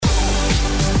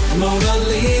Mona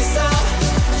Lisa,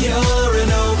 you're an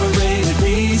overrated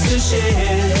piece of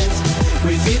shit.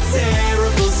 With your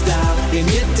terrible style and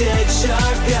your dead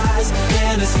shark eyes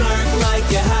and a smirk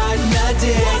like you're hiding a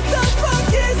dick. What the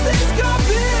fuck is this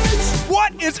garbage?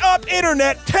 What is up,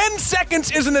 Internet? 10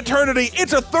 seconds is an eternity.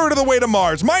 It's a third of the way to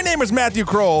Mars. My name is Matthew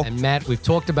Kroll. And Matt, we've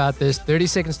talked about this. 30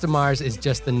 Seconds to Mars is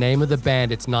just the name of the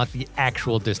band. It's not the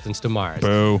actual distance to Mars.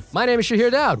 Boo. My name is Shahir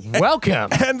Dowd. Welcome.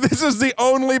 And this is the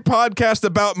only podcast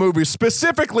about movies,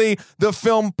 specifically the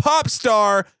film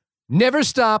Popstar. Never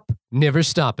stop, never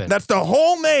stopping. That's the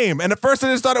whole name. And at first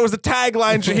I just thought it was a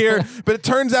tagline, Shahir, but it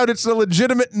turns out it's the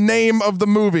legitimate name of the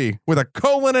movie with a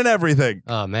colon and everything.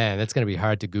 Oh man, that's going to be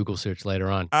hard to Google search later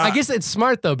on. I guess it's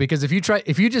smart though, because if you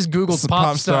just Google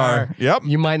Popstar, yep,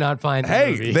 you might not find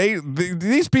the movie.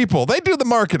 These people, they do the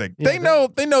marketing. Yeah,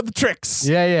 they know the tricks.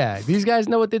 Yeah. These guys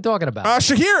know what they're talking about.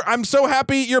 Shahir, I'm so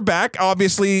happy you're back.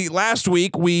 Obviously, last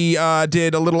week we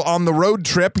did a little on the road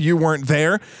trip. You weren't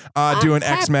there doing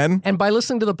X-Men. And by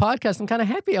listening to the podcast, I'm kind of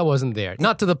happy I wasn't there.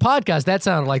 Not to the podcast. That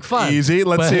sounded like fun. Easy.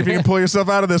 Let's see if you can pull yourself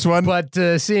out of this one. But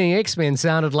seeing X-Men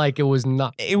sounded like it was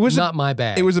not my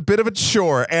bag. It was a bit of a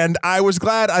chore. And I was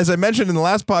glad, as I mentioned in the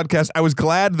last podcast, I was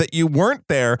glad that you weren't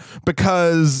there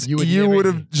because you would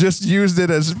have just used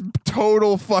it as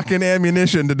total fucking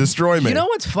ammunition to destroy me. You know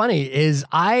what's funny is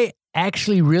I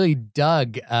actually really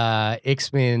dug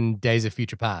X-Men Days of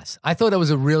Future Past. I thought that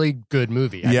was a really good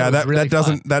movie.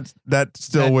 That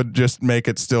still would just make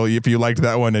it still, if you liked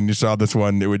that one and you saw this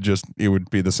one, it would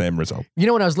be the same result. You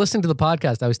know, when I was listening to the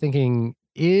podcast, I was thinking,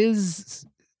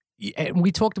 and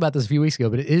we talked about this a few weeks ago,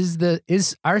 but is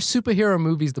our superhero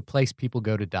movies the place people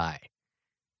go to die?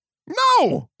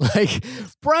 No! Like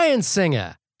Bryan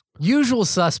Singer, Usual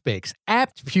Suspects,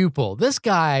 Apt Pupil. This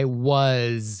guy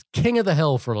was king of the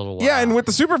hill for a little while. Yeah, and with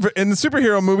in the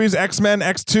superhero movies, X-Men,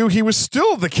 X2, he was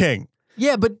still the king.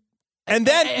 Yeah, but and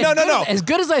then no. As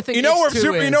good as I think, you know where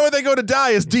they go to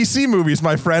die is DC movies,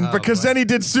 my friend, because then he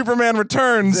did Superman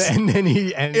Returns, and then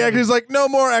he's like, no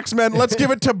more X-Men. Let's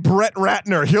give it to Brett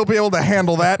Ratner. He'll be able to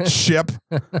handle that ship.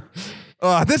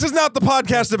 This is not the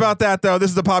podcast about that, though. This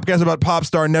is the podcast about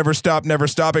Popstar, Never Stop, Never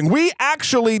Stopping. We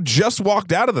actually just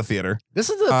walked out of the theater.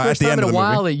 This is the first time in a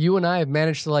while that you and I have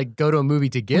managed to go to a movie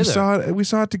together. We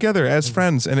saw it together as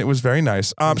friends, and it was very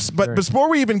nice. But before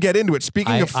we even get into it,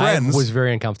 speaking of friends, I was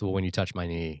very uncomfortable when you touched my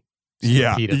knee.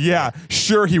 Yeah,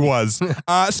 sure he was.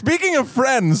 Speaking of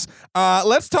friends,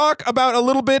 let's talk a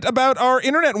little bit about our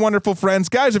internet wonderful friends.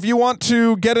 Guys, if you want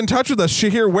to get in touch with us,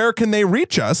 Shahir, where can they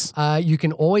reach us? You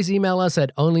can always email us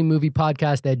at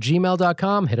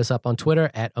onlymoviepodcast@gmail.com. Hit us up on Twitter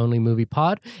at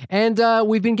onlymoviepod. And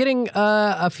we've been getting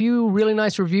a few really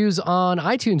nice reviews on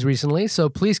iTunes recently, so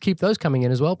please keep those coming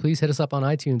in as well. Please hit us up on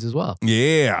iTunes as well.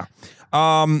 Yeah.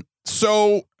 Popstar.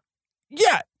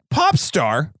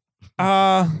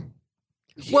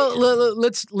 Well,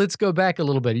 let's go back a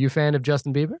little bit. Are you a fan of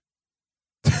Justin Bieber?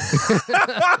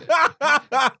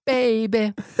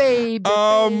 baby.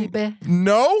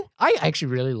 No. I actually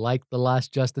really liked the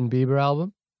last Justin Bieber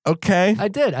album. Okay. I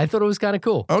did. I thought it was kind of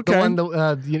cool. Okay.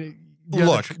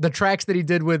 The tracks that he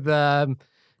did with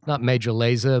not Major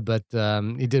Lazer, but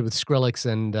he did with Skrillex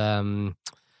and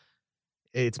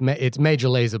it's Major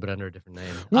Lazer, but under a different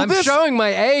name. Well, I'm showing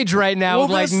my age right now,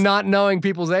 not knowing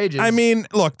people's ages. I mean,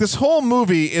 look, this whole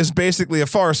movie is basically a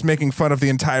farce making fun of the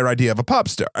entire idea of a pop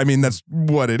star. I mean, that's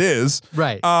what it is.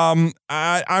 Right. I'm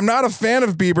not a fan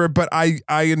of Bieber, but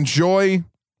I enjoy.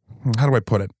 How do I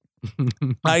put it?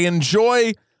 I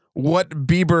enjoy what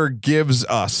Bieber gives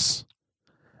us,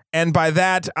 and by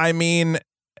that I mean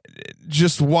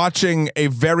just watching a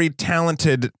very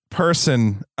talented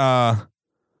person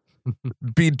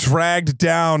be dragged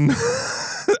down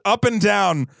up and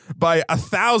down by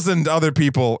 1,000 other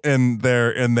people in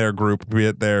their group, be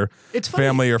it their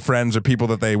family or friends or people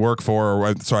that they work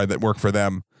for, that work for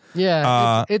them.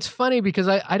 Yeah, it's funny because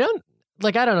I don't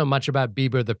know much about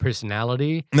Bieber, the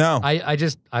personality. No.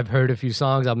 I've heard a few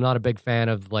songs. I'm not a big fan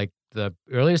of the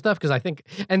earlier stuff because I think,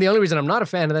 and the only reason I'm not a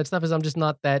fan of that stuff is I'm just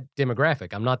not that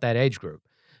demographic. I'm not that age group.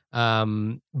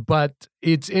 But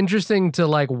it's interesting to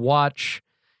watch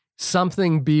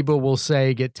something Bieber will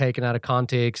say get taken out of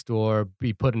context or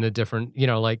be put in a different,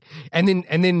 and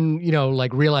then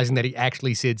realizing that he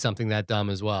actually said something that dumb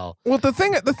as well. Well, the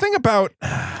thing about,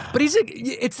 but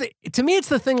to me, it's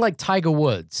the thing like Tiger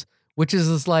Woods, which is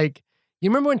this you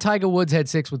remember when Tiger Woods had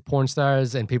sex with porn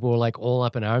stars and people were all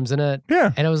up in arms in it?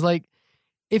 Yeah. And it was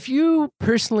if you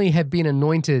personally have been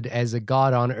anointed as a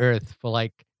god on earth for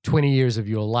 20 years of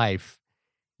your life,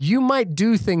 you might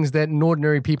do things that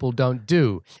ordinary people don't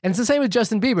do. And it's the same with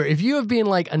Justin Bieber. If you have been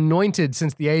anointed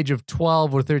since the age of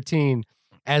 12 or 13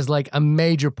 as like a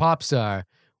major pop star.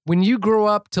 When you grow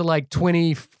up to like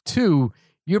 22,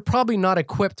 you're probably not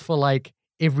equipped for like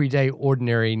everyday,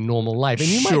 ordinary, normal life, and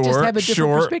you might just have a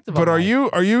different perspective. But on are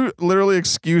you literally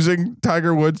excusing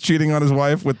Tiger Woods cheating on his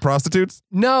wife with prostitutes?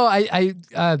 No, I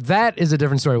that is a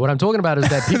different story. What I'm talking about is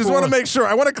that people I just want to make sure.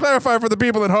 I want to clarify for the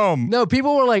people at home. No,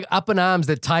 people were like up in arms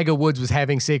that Tiger Woods was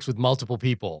having sex with multiple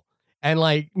people, and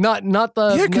like not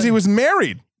the because he was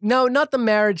married. No, not the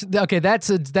marriage. Okay,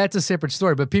 that's a separate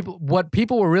story. But what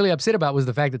people were really upset about was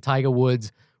the fact that Tiger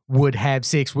Woods would have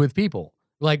sex with people.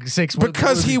 Like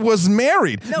because he was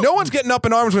married. No one's getting up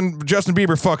in arms when Justin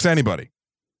Bieber fucks anybody.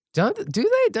 Do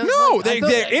they? No,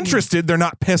 they're interested. They're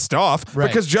not pissed off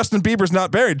because Justin Bieber's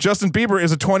not married. Justin Bieber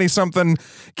is a 20-something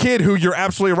kid who, you're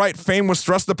absolutely right, fame was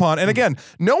thrust upon. And again,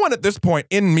 no one at this point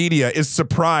in media is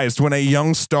surprised when a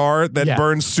young star that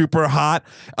burns super hot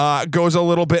goes a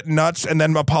little bit nuts and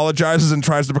then apologizes and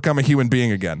tries to become a human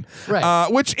being again. Right.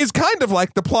 Which is kind of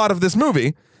like the plot of this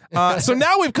movie. So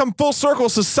now we've come full circle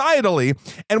societally,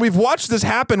 and we've watched this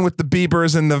happen with the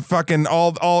Biebers and the fucking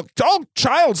all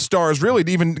child stars, really,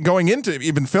 even going into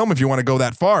even film if you want to go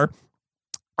that far.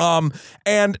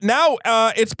 And now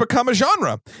it's become a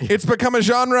genre. It's become a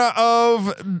genre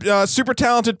of super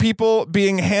talented people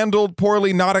being handled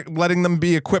poorly, not letting them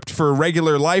be equipped for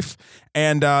regular life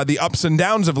and the ups and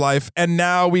downs of life. And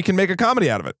now we can make a comedy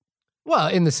out of it. Well,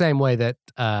 in the same way that,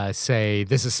 say,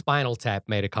 This Is Spinal Tap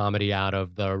made a comedy out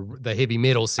of the heavy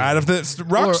metal scene. Out of the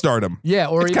rock stardom. Yeah.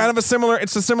 Or it's kind of a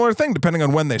similar thing depending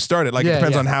on when they started. Like, it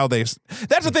depends on how they...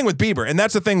 That's the thing with Bieber, and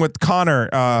that's the thing with Connor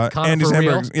Andy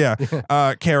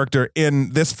Samberg's character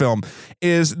in this film,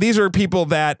 is these are people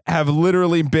that have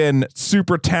literally been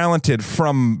super talented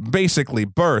from basically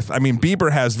birth. I mean,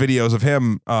 Bieber has videos of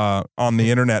him on the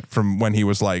internet from when he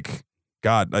was like...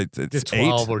 God, it's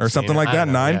 8 or something like that,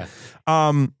 9. Yeah.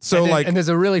 And there's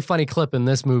a really funny clip in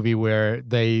this movie where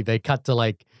they cut to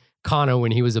like Connor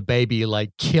when he was a baby,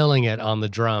 like killing it on the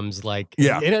drums, like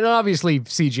and it obviously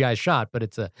CGI shot, but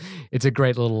it's a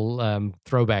great little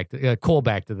throwback,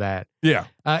 callback to that. Yeah.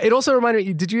 It also reminded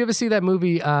me. Did you ever see that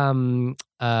movie,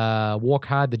 Walk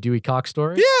Hard, the Dewey Cox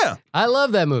story? Yeah, I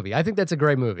love that movie. I think that's a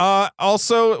great movie.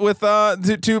 Also with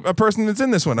to a person that's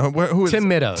in this one, who is Tim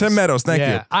Meadows. Tim Meadows, thank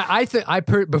you. I think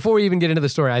before we even get into the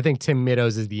story, I think Tim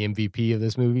Meadows is the MVP of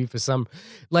this movie for some.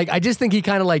 Like, I just think he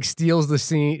kind of like steals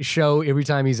the show every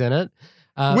time he's in it.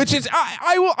 Which is,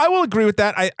 I will agree with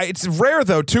that. It's rare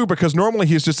though too, because normally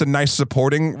he's just a nice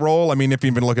supporting role. I mean, if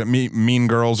you even look at Mean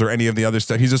Girls or any of the other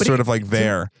stuff, he's just sort of like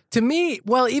there. To me,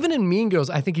 well, even in Mean Girls,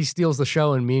 I think he steals the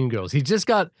show in Mean Girls. He just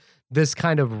got this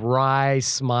kind of wry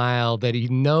smile that he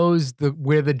knows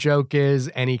where the joke is,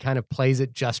 and he kind of plays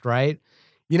it just right.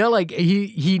 You know, like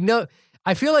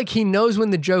I feel like he knows when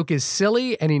the joke is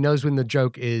silly, and he knows when the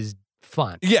joke is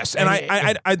fun. Yes, and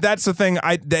I that's the thing.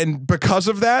 Then because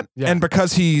of that, and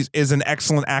because he is an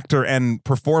excellent actor and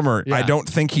performer, I don't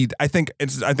think I think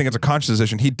it's a conscious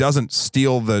decision. He doesn't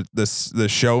steal the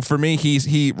show for me.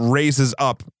 He raises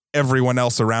up everyone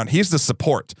else around. He's the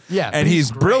support. Yeah, and he's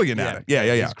brilliant at it.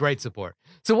 Yeah. He's great support.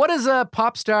 So what is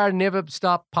Popstar Never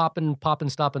Stop Poppin',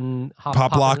 Stoppin',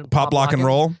 Pop Lock and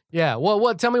Roll? Yeah.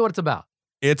 Well, tell me what it's about.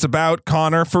 It's about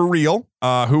Connor for real,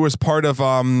 who was part of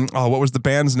what was the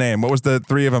band's name? What was the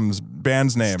three of them's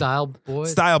band's name? Style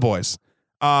Boys. Style Boys.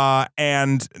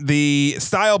 And the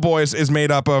Style Boys is made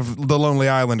up of the Lonely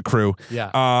Island crew.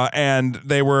 Yeah. And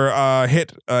they were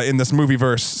hit in this movie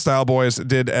verse. Style Boys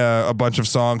did a bunch of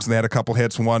songs, and they had a couple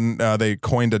hits. One, they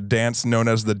coined a dance known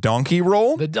as the donkey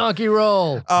roll. The donkey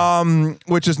roll.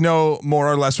 Which is no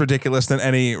more or less ridiculous than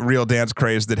any real dance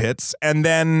craze that hits. And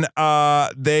then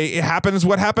it happens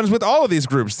what happens with all of these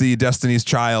groups, the Destiny's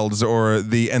Childs or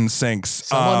the NSYNCs.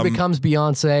 Someone becomes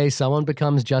Beyonce. Someone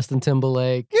becomes Justin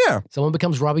Timberlake. Yeah. Someone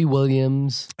becomes Robbie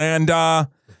Williams. And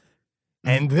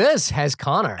this has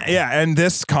Connor. Yeah, and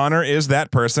this Connor is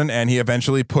that person, and he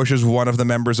eventually pushes one of the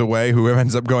members away, who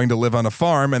ends up going to live on a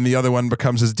farm, and the other one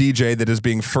becomes his DJ that is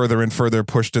being further and further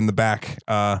pushed in the back.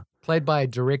 Played by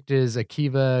directors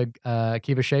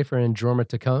Akiva Schaffer and Jorma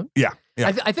Taccone. Yeah.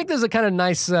 I think there's a kind of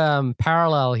nice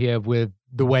parallel here with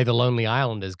the way The Lonely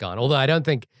Island has gone. Although I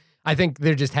think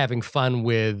they're just having fun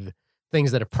with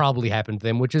things that have probably happened to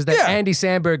them, which is that Andy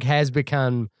Samberg has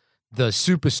become the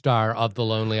superstar of the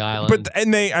Lonely Island. But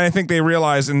I think they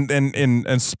realize,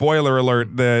 and spoiler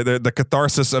alert, the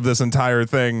catharsis of this entire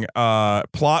thing,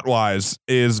 plot wise,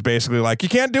 is basically like, you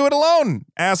can't do it alone,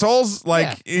 assholes.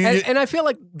 Like, and I feel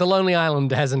like the Lonely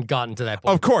Island hasn't gotten to that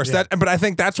point. Of course, but I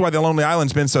think that's why the Lonely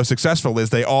Island's been so successful, is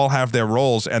they all have their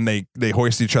roles and they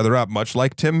hoist each other up, much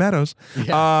like Tim Meadows.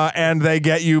 Yeah. And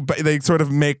they sort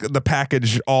of make the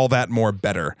package all that more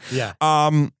better. Yeah.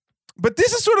 But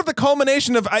this is sort of the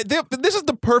culmination of this is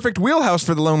the perfect wheelhouse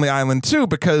for the Lonely Island too,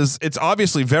 because it's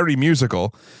obviously very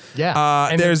musical. Yeah,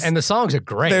 and the songs are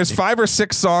great. There's 5 or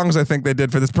 6 songs I think they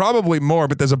did for this, probably more,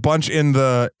 but there's a bunch in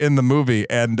the movie,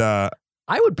 and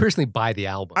I would personally buy the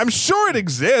album. I'm sure it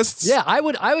exists. Yeah, I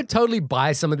would totally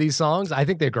buy some of these songs. I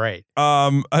think they're great.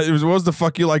 What was the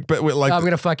fuck you like? But like, I'm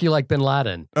gonna fuck you like Bin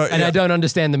Laden, and I don't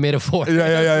understand the metaphor.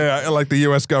 Yeah. Like the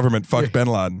U.S. government fucked Bin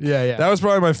Laden. Yeah. That was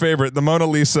probably my favorite. The Mona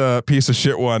Lisa piece of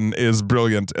shit one is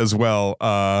brilliant as well.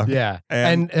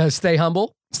 And Stay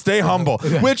Humble. Stay humble,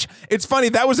 which it's funny.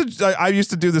 That was I used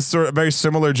to do this sort of very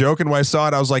similar joke, and when I saw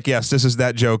it, I was like, yes, this is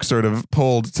that joke sort of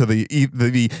pulled to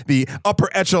the upper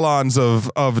echelons of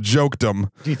jokedom.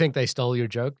 Do you think they stole your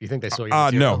joke? Do you think they stole your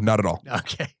material? No, not at all.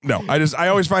 Okay. No, I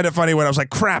always find it funny when I was like,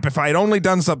 crap, if I had only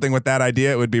done something with that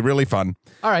idea, it would be really fun.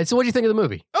 All right, so what do you think of the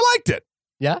movie? I liked it.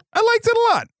 Yeah? I liked it a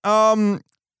lot.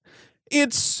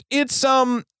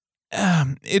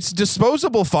 It's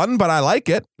disposable fun, but I like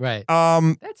it. Right.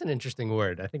 That's an interesting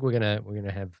word. I think we're gonna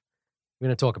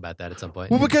talk about that at some point.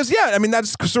 Well, because I mean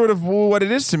that's sort of what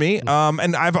it is to me.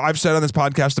 And I've said on this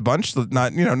podcast a bunch that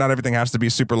not everything has to be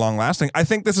super long lasting. I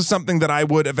think this is something that I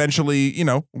would eventually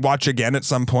watch again at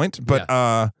some point. But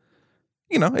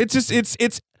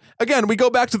it's again, we go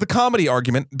back to the comedy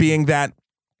argument being that.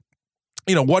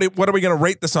 What are we going to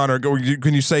rate this on, or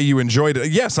can you say you enjoyed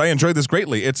it? Yes, I enjoyed this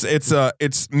greatly.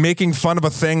 It's making fun of a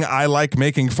thing I like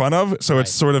making fun of, so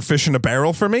it's sort of fish in a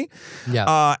barrel for me.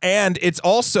 Yeah. And it's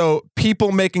also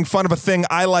people making fun of a thing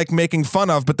I like making fun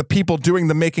of, but the people doing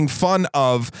the making fun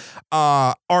of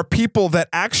are people that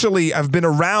actually have been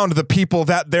around the people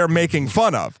that they're making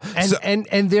fun of.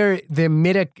 And they're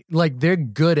they're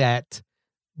good at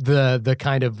the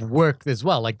kind of work as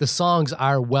well. Like the songs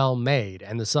are well made,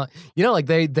 and the song,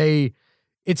 they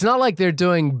it's not like they're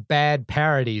doing bad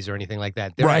parodies or anything like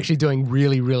that. They're actually doing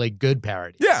really, really good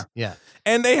parodies. Yeah.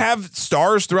 And they have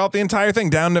stars throughout the entire thing,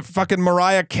 down to fucking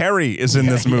Mariah Carey is in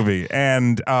this movie,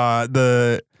 and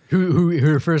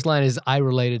her first line is, "I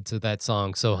related to that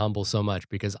song So Humble so much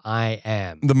because I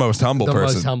am the most humble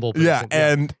person." Yeah,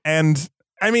 and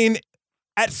I mean,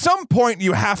 at some point,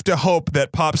 you have to hope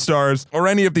that pop stars or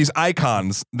any of these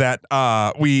icons that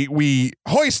we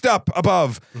hoist up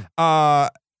above,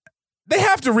 they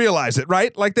have to realize it,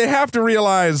 right? Like they have to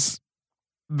realize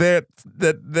that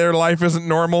their life isn't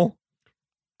normal.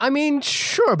 I mean,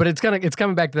 sure, but it's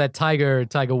coming back to that Tiger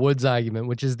Woods argument,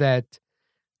 which is that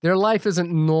their life isn't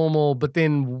normal. But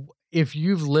then, if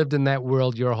you've lived in that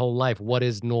world your whole life, what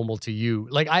is normal to you?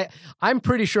 Like I'm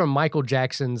pretty sure Michael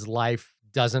Jackson's life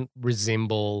doesn't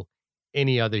resemble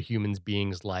any other human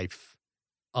being's life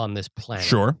on this planet.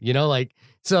 Sure.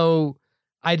 So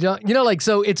I don't,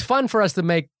 so it's fun for us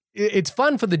to it's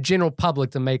fun for the general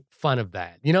public to make fun of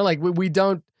that. We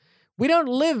don't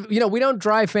live, we don't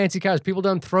drive fancy cars. People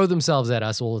don't throw themselves at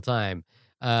us all the time.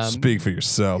 Speak for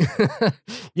yourself.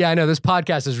 Yeah, I know this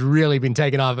podcast has really been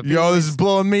taken off. Yo, this is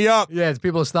blowing me up. Yeah,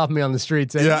 people stopping me on the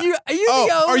street saying,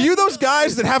 are you those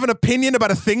guys that have an opinion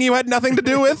about a thing you had nothing to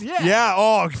do with? Yeah.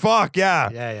 Oh, fuck, yeah.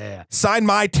 Yeah. Sign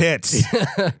my tits.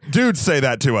 Dudes say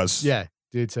that to us. Yeah,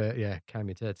 dudes say, count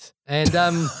your tits. And,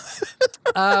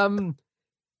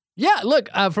 look,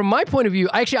 from my point of view,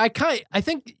 actually, I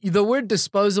think the word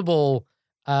disposable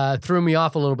threw me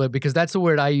off a little bit, because that's the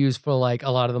word I use for like a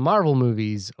lot of the Marvel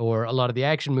movies or a lot of the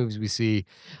action movies we see.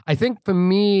 I think for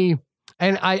me,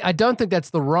 and I don't think that's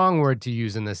the wrong word to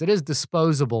use in this. It is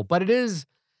disposable, but it is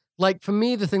like, for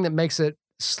me, the thing that makes it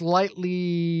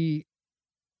slightly,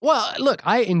 well, look,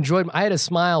 I had a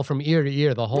smile from ear to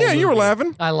ear the whole movie. You were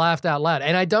laughing. I laughed out loud,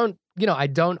 and I don't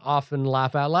often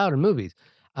laugh out loud in movies.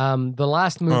 The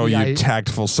last movie. Oh, you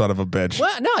tactful son of a bitch.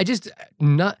 Well,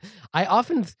 no, I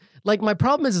often, like, my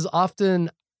problem is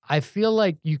often I feel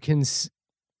like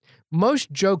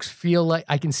most jokes feel like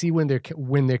I can see when they're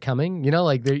coming,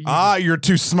 like they're. You're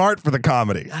too smart for the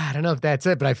comedy. I don't know if that's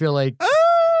it, but I feel like.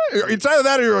 It's either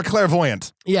that or you're a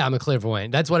clairvoyant. Yeah, I'm a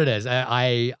clairvoyant. That's what it is.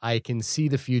 I can see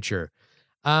the future.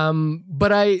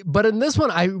 But in this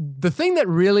one, the thing that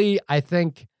really, I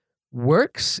think,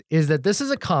 works is that this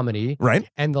is a comedy, right?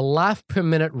 And the laugh per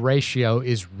minute ratio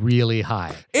is really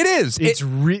high. It is. It's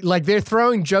like they're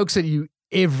throwing jokes at you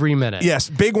every minute. Yes,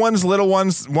 big ones, little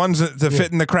ones that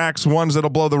fit in the cracks, ones that'll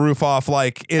blow the roof off.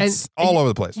 Like it's all over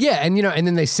the place. Yeah, and and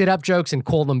then they set up jokes and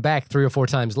call them back 3 or 4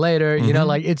 times later. You know,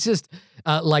 like it's just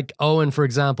like Owen, for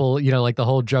example. Like the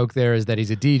whole joke there is that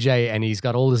he's a DJ and he's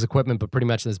got all this equipment, but pretty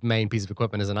much this main piece of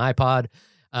equipment is an iPod.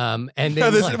 And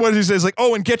then what does he say? He's like,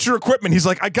 "Oh, and get your equipment." He's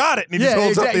like, "I got it." And he just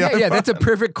holds up the iPod. Yeah, that's a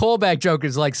perfect callback joke.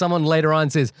 It's like someone later on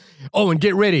says, "Oh, and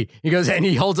get ready." He goes and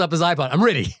he holds up his iPod. I'm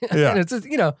ready. Yeah. And it's just,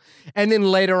 and then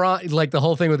later on, like the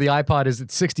whole thing with the iPod is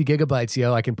it's 60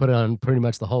 gigabytes. I can put it on pretty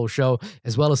much the whole show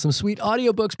as well as some sweet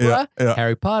audiobooks, bruh. Yeah.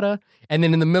 Harry Potter. And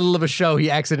then in the middle of a show,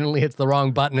 he accidentally hits the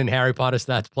wrong button and Harry Potter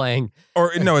starts playing.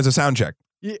 Or no, it's a sound check.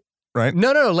 Right?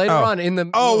 No. Later on in the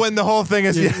when the whole thing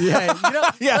is yeah,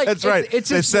 that's right. It's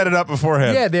they just, set it up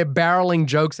beforehand. Yeah, they're barreling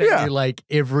jokes at you like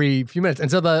every few minutes,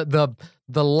 and so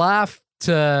the laugh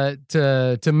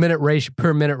to minute ratio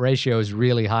per minute ratio is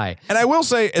really high. And I will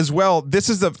say as well, this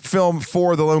is a film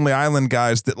for the Lonely Island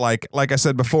guys that like I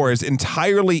said before is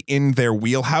entirely in their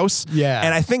wheelhouse. Yeah.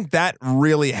 And I think that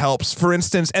really helps. For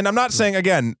instance, and I'm not saying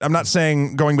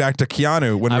going back to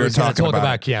Keanu when we were talking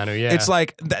about Keanu. Yeah. It's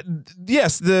like that.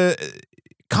 Yes, the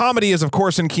comedy is of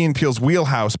course in Key and Peele's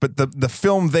wheelhouse, but the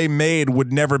film they made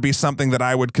would never be something that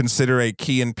I would consider a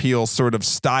Key and Peele sort of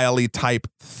style-y type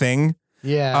thing.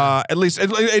 Yeah. At least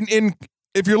in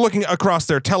if you're looking across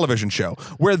their television show,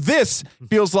 where this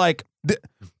feels like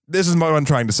this is what I'm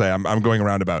trying to say. I'm going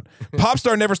around about.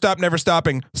 Popstar Never Stop, Never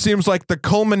Stopping seems like the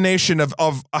culmination of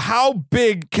how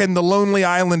big can the Lonely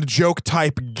Island joke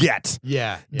type get?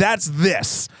 Yeah. That's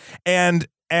this. And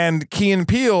Key and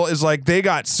Peele is like they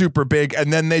got super big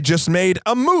and then they just made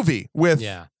a movie with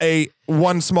a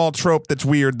one small trope that's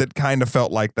weird that kind of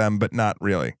felt like them, but not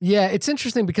really. Yeah, it's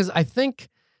interesting because I think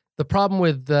the problem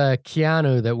with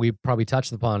Keanu that we probably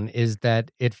touched upon is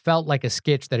that it felt like a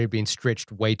sketch that had been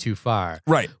stretched way too far.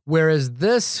 Right. Whereas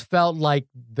this felt like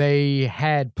they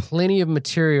had plenty of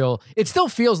material. It still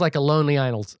feels like a Lonely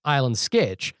Island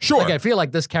sketch. Sure. Like I feel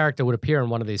like this character would appear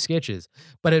in one of these sketches,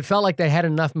 but it felt like they had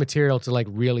enough material to like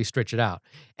really stretch it out.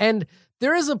 And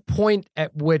there is a point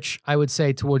at which I would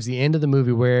say towards the end of the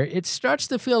movie where it starts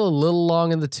to feel a little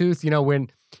long in the tooth, when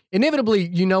inevitably,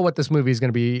 what this movie is going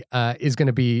to be, there's going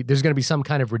to be some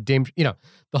kind of redemption.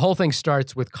 The whole thing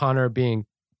starts with Connor being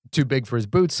too big for his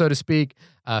boots, so to speak,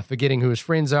 forgetting who his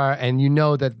friends are. And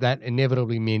that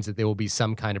inevitably means that there will be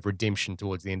some kind of redemption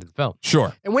towards the end of the film.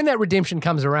 Sure. And when that redemption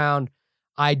comes around,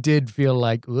 I did feel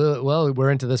like, well,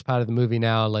 we're into this part of the movie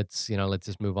now. Let's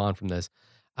just move on from this.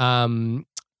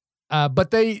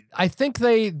 But I think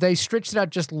they stretched it out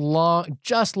just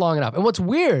long enough. And what's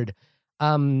weird,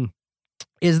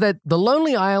 is that the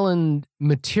Lonely Island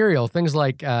material, things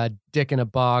like Dick in a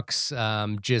Box,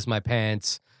 Jizz My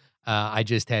Pants, I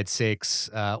Just Had Sex,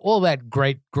 all that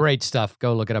great stuff.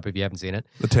 Go look it up if you haven't seen it.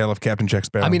 The Tale of Captain Jack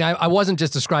Sparrow. I mean, I wasn't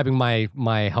just describing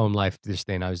my home life just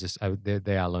then.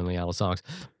 They are Lonely Island songs.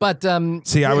 But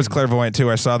see, I was clairvoyant too.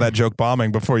 I saw that joke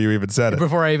bombing before you even said it.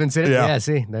 Before I even said it? Yeah,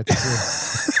 see, that's true.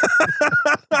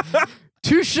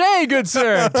 Touche, good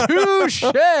sir. Touche.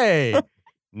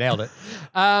 Nailed it.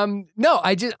 No,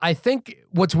 I think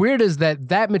what's weird is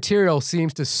that material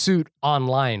seems to suit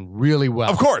online really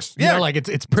well. Of course. Yeah. Like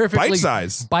it's perfectly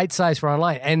bite size for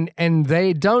online. And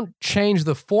they don't change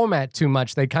the format too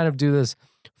much. They kind of do this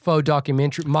faux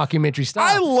mockumentary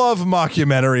style. I love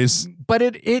mockumentaries. But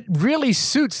it really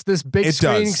suits this big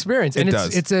screen experience. And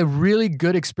it's a really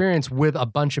good experience with a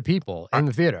bunch of people in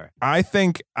the theater. I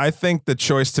think the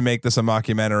choice to make this a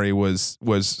mockumentary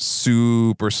was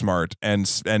super smart and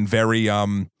very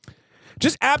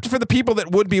just apt for the people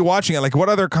that would be watching it. Like, what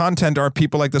other content are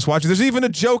people like this watching? There's even a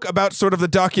joke about sort of the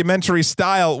documentary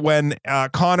style when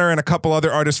Connor and a couple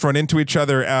other artists run into each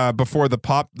other before the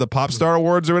Popstar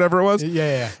Awards or whatever it was.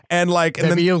 Yeah. And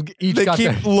then they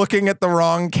keep looking at the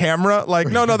wrong camera. Like,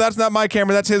 no, that's not my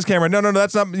camera. That's his camera. No,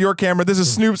 that's not your camera. This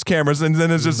is Snoop's cameras. And then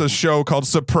there's just a show called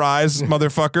Surprise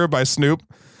Motherfucker by Snoop.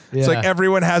 It's like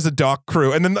everyone has a dock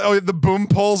crew, and then the boom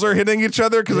poles are hitting each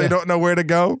other because they don't know where to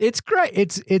go. It's great.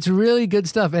 It's really good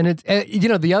stuff, and it's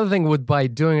the other thing by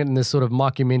doing it in this sort of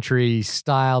mockumentary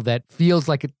style that feels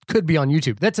like it could be on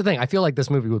YouTube. That's the thing. I feel like this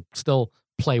movie would still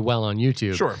play well on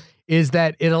YouTube. Sure, is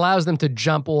that it allows them to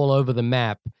jump all over the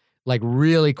map like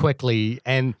really quickly,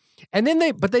 and then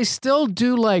they still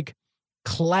do like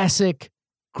classic,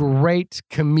 great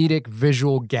comedic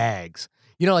visual gags.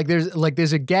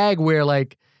 There's a gag where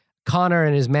like Connor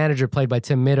and his manager, played by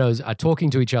Tim Meadows, are talking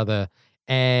to each other,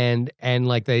 and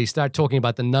like they start talking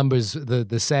about the numbers,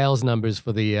 the sales numbers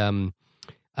for the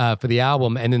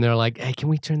album, and then they're like, "Hey, can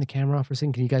we turn the camera off for a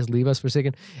second? Can you guys leave us for a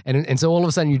second?" And so all of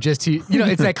a sudden you just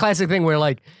it's that classic thing where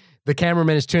like the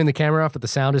cameraman is turning the camera off, but the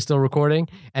sound is still recording,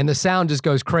 and the sound just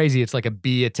goes crazy. It's like a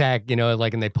bee attack,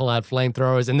 like, and they pull out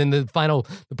flamethrowers, and then the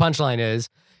punchline is,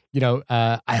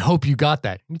 I hope you got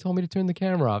that. You told me to turn the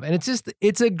camera off, and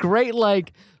it's a great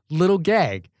like little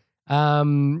gag.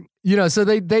 So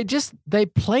they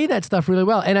play that stuff really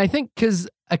well, and I think because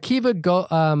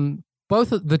both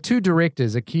the two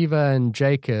directors, Akiva and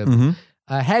Jacob,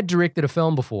 had directed a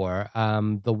film before,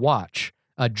 The Watch.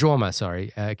 Jorma,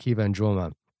 sorry, Akiva and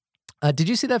Jorma. Did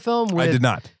you see that film? I did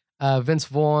not. Vince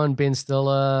Vaughn, Ben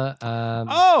Stiller.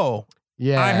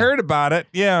 Yeah, I heard about it.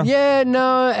 Yeah, yeah,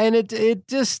 no, and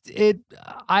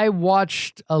I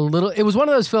watched a little. It was one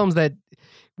of those films that,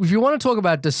 if you want to talk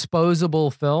about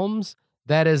disposable films,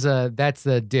 that's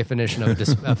the definition of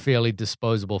a fairly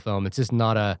disposable film. It's just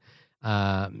not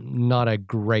a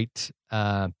great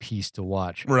piece to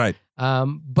watch. Right.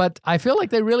 But I feel like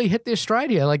they really hit their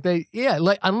stride here. Like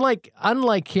unlike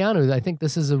Keanu, I think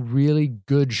this is a really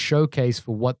good showcase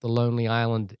for what The Lonely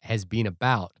Island has been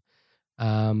about.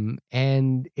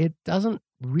 And it doesn't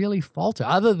really falter,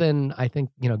 other than I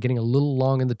think, getting a little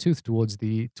long in the tooth towards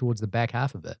the back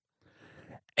half of it.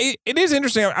 It is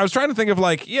interesting. I was trying to think of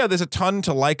there's a ton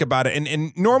to like about it.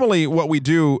 And normally what we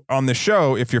do on the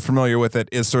show, if you're familiar with it,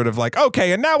 is sort of like,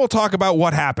 okay, and now we'll talk about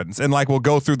what happens. And we'll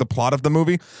go through the plot of the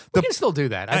movie. We can still do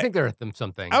that. I think there are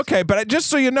some things. Okay, but just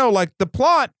so you know, the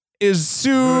plot is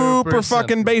super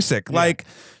fucking basic. Yeah.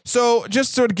 So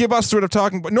just sort of give us sort of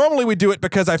talking, but normally we do it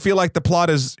because I feel like the plot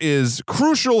is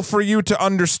crucial for you to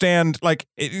understand.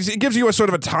 It gives you a sort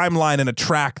of a timeline and a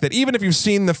track that even if you've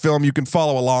seen the film, you can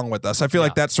follow along with us. I feel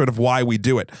like that's sort of why we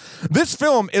do it. This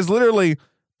film is literally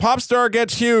Popstar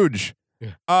gets huge.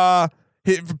 Yeah.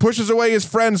 He pushes away his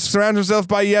friends, surrounds himself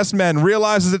by yes men,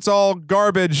 realizes it's all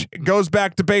garbage, goes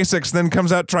back to basics, then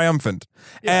comes out triumphant.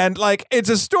 Yeah. And it's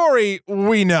a story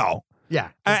we know. Yeah.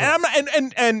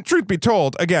 And truth be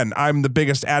told, again, I'm the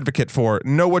biggest advocate for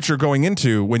know what you're going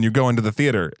into when you go into the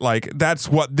theater. That's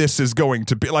what this is going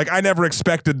to be. I never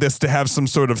expected this to have some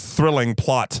sort of thrilling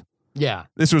plot. Yeah.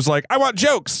 This was I want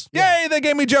jokes. Yeah. Yay, they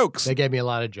gave me jokes. They gave me a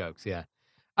lot of jokes, yeah.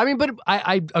 I mean, but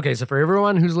okay, so for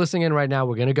everyone who's listening in right now,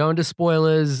 we're going to go into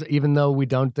spoilers, even though we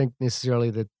don't think necessarily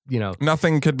that,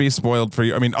 Nothing could be spoiled for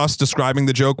you. I mean, us describing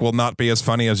the joke will not be as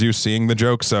funny as you seeing the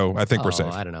joke, so I think we're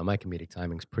safe. I don't know. My comedic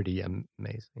timing's pretty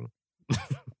amazing.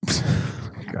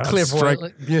 God, strike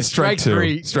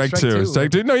two. Strike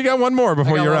two. No, you got one more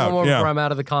before you're out. Before I'm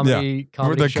out of the comedy.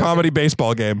 The comedy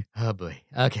baseball game. Oh boy.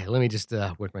 Okay, let me just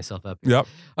work myself up. Yep.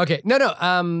 Okay. No.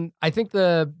 I think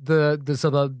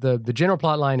the general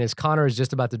plot line is Connor is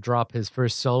just about to drop his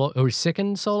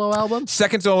second solo album.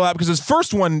 Second solo album, because his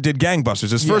first one did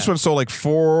gangbusters. His first one sold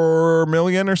 4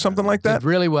 million or something like that. Did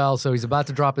really well. So he's about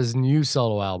to drop his new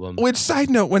solo album. Which, side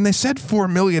note, when they said 4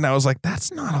 million, I was like,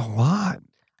 that's not a lot.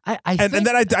 And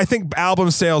then I think album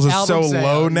sales is so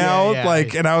low now,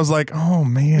 and I was like, oh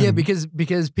man, yeah, because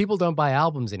people don't buy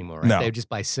albums anymore, right? No. They just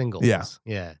buy singles.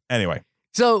 Yeah. Anyway,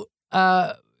 so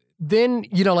then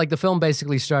the film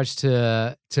basically starts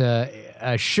to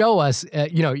show us,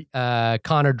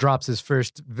 Connor drops his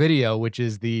first video, which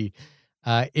is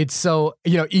it's so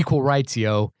equal rights,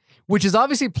 yo. Which is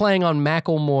obviously playing on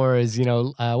Macklemore's,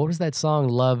 what was that song?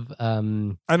 Love. I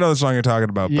know the song you're talking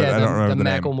about, but I don't remember the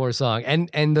name. The Macklemore song, and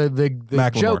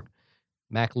the joke.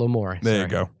 Macklemore. There you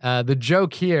go. The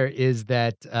joke here is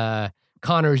that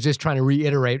Connor is just trying to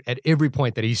reiterate at every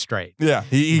point that he's straight. Yeah,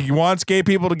 he wants gay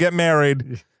people to get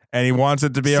married, and he wants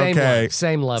it to be okay.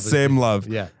 Same love.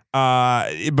 Yeah.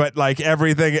 But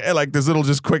everything, there's little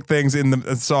just quick things in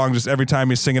the song. Just every time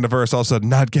he's singing a verse, all of a sudden,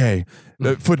 not gay,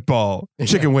 football,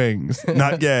 chicken wings,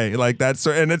 not gay, that's,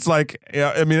 and it's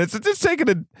it's taking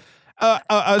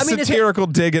a satirical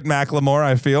dig at Macklemore.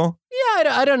 I feel.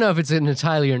 Yeah, I don't know if it's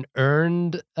entirely an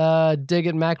earned dig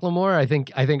at Macklemore. I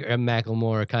think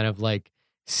Macklemore kind of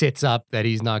sits up that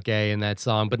he's not gay in that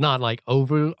song, but not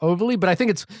overly. But I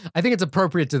think it's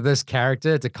appropriate to this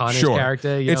character, to Connor's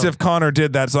character. It's if Connor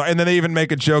did that song, and then they even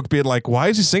make a joke being like, "Why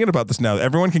is he singing about this now?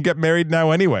 Everyone can get married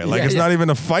now anyway. It's not even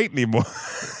a fight anymore."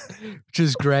 Which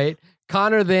is great.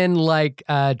 Connor then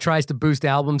tries to boost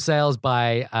album sales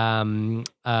by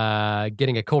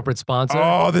getting a corporate sponsor.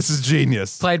 Oh, this is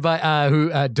genius. Played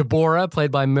by Deborah,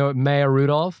 played by Maya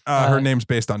Rudolph. Her name's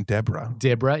based on Deborah.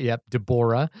 Yep,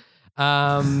 Deborah.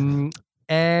 And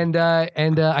I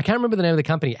can't remember the name of the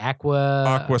company.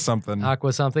 Aqua something.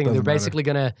 And they're basically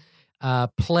gonna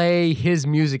play his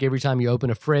music every time you open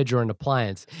a fridge or an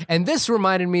appliance. And this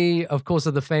reminded me, of course,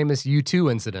 of the famous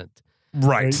U2 incident.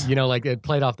 Right. It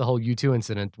played off the whole U2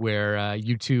 incident where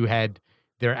U2 had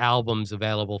their albums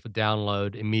available for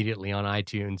download immediately on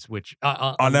iTunes, which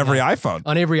on every iPhone.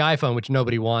 On every iPhone, which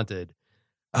nobody wanted.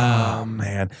 Oh,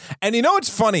 man. And you know what's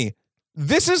funny?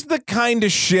 This is the kind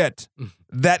of shit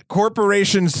that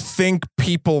corporations think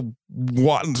people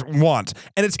want.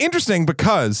 And it's interesting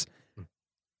because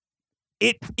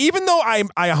even though I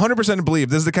 100% believe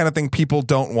this is the kind of thing people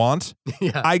don't want,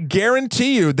 I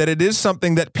guarantee you that it is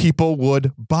something that people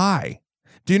would buy.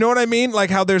 Do you know what I mean? Like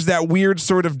how there's that weird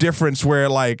sort of difference where,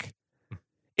 like,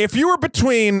 if you were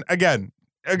between, again,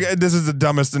 this is the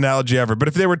dumbest analogy ever, but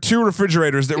if there were two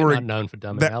refrigerators that were not known for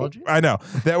dumb analogies, I know,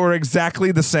 that were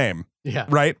exactly the same,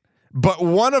 right? But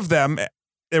one of them,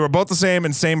 they were both the same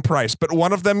and same price, but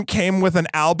one of them came with an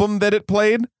album that it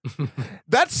played.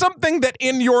 That's something that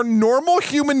in your normal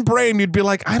human brain, you'd be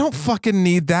like, I don't fucking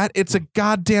need that. It's a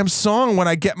goddamn song when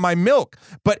I get my milk.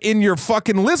 But in your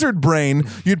fucking lizard brain,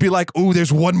 you'd be like, ooh,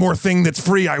 there's one more thing that's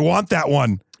free. I want that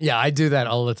one. Yeah, I do that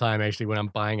all the time, actually, when I'm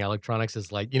buying electronics.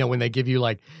 It's like, when they give you,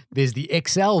 like, there's the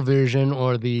XL version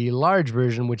or the large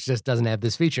version, which just doesn't have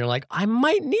this feature. Like, I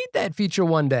might need that feature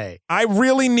one day. I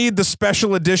really need the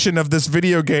special edition of this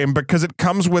video game because it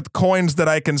comes with coins that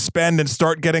I can spend and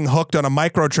start getting hooked on a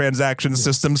microtransaction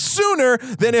system sooner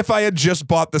than if I had just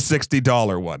bought the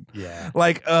 $60 one. Yeah.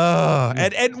 Like,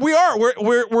 and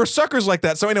we're suckers like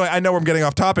that. So anyway, I know I'm getting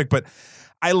off topic, but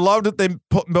I loved that they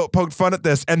poked fun at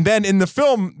this. And then in the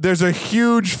film, there's a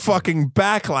huge fucking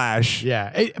backlash.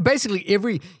 Yeah. Basically,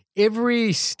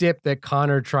 every step that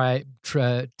Connor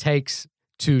takes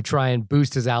to try and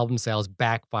boost his album sales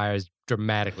backfires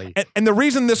dramatically. And the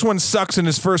reason this one sucks and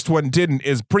his first one didn't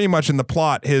is pretty much in the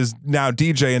plot. His now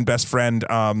DJ and best friend,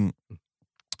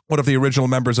 one of the original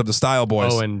members of the Style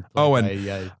Boys, Owen.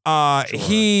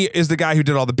 He is the guy who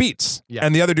did all the beats. Yeah.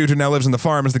 And the other dude who now lives in the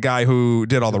farm is the guy who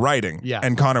did all the writing. Yeah.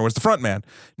 And Connor was the front man.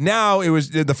 Now, it was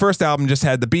the first album just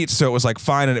had the beats, so it was like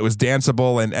fine and it was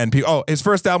danceable. And his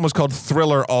first album was called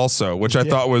Thriller also, which I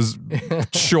thought was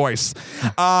choice.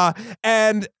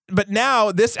 But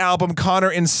now this album,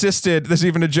 Connor insisted, this is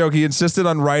even a joke, he insisted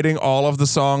on writing all of the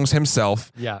songs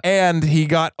himself. Yeah. And he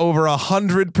got over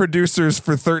 100 producers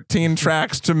for 13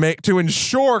 tracks to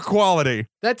ensure quality.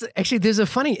 That's actually, there's a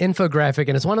funny infographic,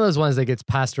 and it's one of those ones that gets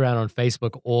passed around on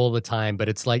Facebook all the time, but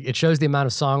it's like, it shows the amount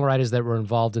of songwriters that were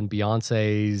involved in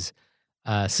Beyonce's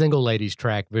Single Ladies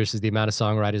track versus the amount of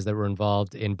songwriters that were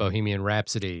involved in Bohemian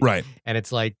Rhapsody. Right. And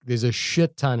it's like, there's a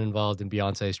shit ton involved in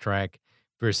Beyonce's track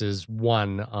versus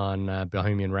one on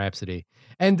Bohemian Rhapsody.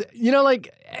 And,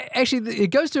 actually, it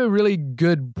goes to a really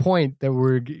good point that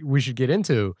we should get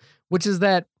into, which is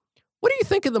that, what do you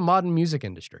think of the modern music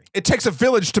industry? It takes a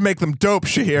village to make them dope,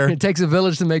 Shahir. It takes a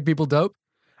village to make people dope?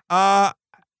 I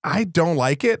don't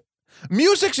like it.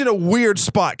 Music's in a weird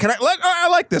spot. I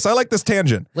like this. I like this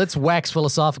tangent. Let's wax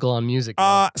philosophical on music.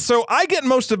 So I get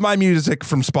most of my music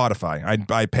from Spotify.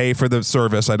 I pay for the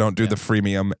service. I don't do the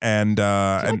freemium. And do you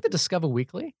like the Discover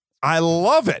Weekly? I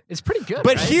love it. It's pretty good.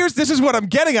 But right? This is what I'm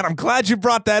getting at. I'm glad you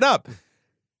brought that up.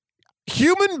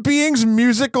 Human beings'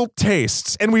 musical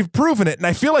tastes, and we've proven it, and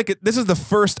I feel like this is the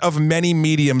first of many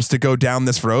mediums to go down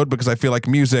this road, because I feel like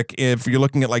music, if you're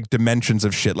looking at like dimensions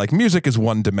of shit, like music is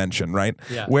one dimension, right?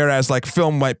 Yeah. Whereas like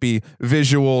film might be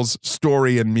visuals,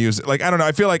 story, and music. Like, I don't know,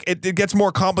 I feel like it gets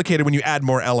more complicated when you add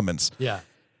more elements. Yeah.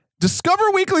 Discover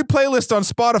Weekly playlist on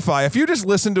Spotify. If you just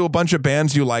listen to a bunch of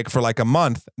bands you like for like a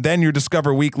month, then your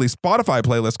Discover Weekly Spotify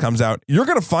playlist comes out, you're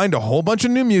going to find a whole bunch of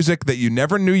new music that you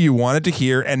never knew you wanted to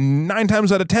hear, and 9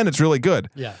 times out of 10, it's really good.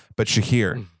 Yeah. But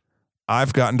Shahir,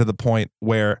 I've gotten to the point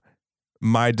where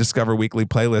my Discover Weekly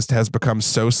playlist has become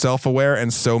so self-aware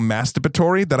and so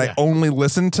masturbatory that I only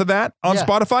listen to that on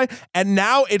Spotify, and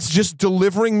now it's just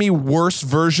delivering me worse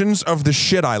versions of the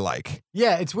shit I like.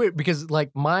 Yeah, it's weird because like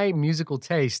my musical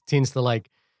taste tends to like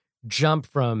jump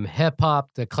from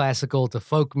hip-hop to classical to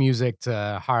folk music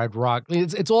to hard rock.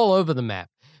 It's all over the map.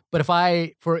 But if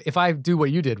I do what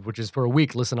you did, which is for a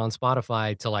week listen on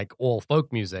Spotify to like all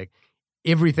folk music,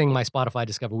 everything my Spotify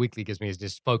Discover Weekly gives me is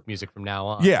just folk music from now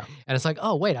on. Yeah. And it's like,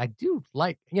 oh, wait, I do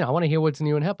like, I want to hear what's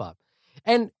new in hip hop.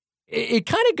 And it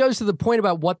kind of goes to the point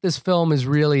about what this film is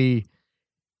really,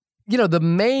 the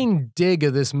main dig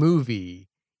of this movie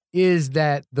is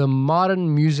that the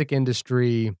modern music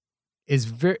industry is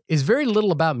very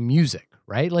little about music,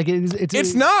 right? Like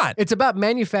it's not. It's about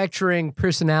manufacturing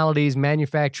personalities,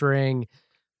 manufacturing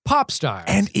pop stars.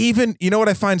 And even, you know what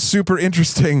I find super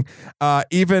interesting?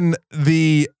 Even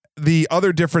the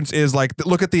other difference is like,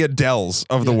 look at the Adeles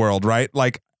of the world, right?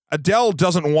 Like, Adele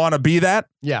doesn't want to be that.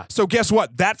 Yeah. So guess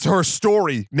what? That's her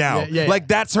story now. Like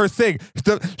that's her thing.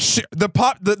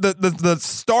 The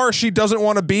star she doesn't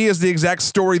want to be is the exact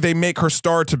story they make her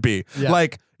star to be. Yeah.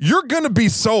 Like you're gonna be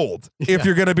sold if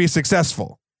you're gonna be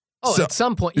successful. Oh, so, at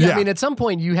some point. Yeah, I mean, at some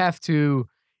point you have to.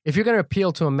 If you're gonna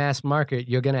appeal to a mass market,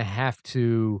 you're gonna have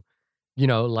to,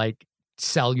 like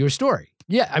sell your story.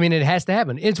 Yeah, I mean, it has to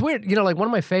happen. It's weird. Like one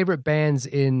of my favorite bands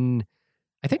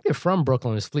I think they're from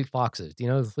Brooklyn, is Fleet Foxes. Do you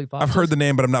know the Fleet Foxes? I've heard the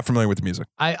name, but I'm not familiar with the music.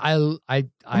 I'm going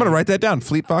to write that down,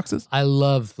 Fleet Foxes. I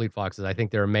love Fleet Foxes. I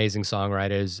think they're amazing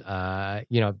songwriters,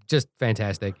 just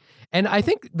fantastic. And I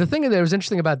think the thing that was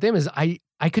interesting about them is I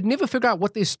could never figure out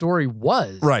what their story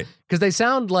was. Right. Because they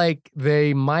sound like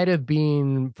they might have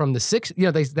been from the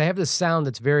 60s. They have this sound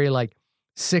that's very like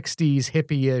 60s,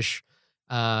 hippie-ish,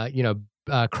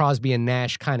 Crosby and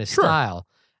Nash kind of style.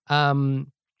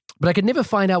 But I could never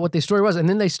find out what their story was. And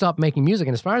then they stopped making music.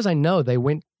 And as far as I know, they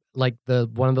went like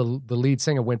one of the lead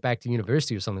singer went back to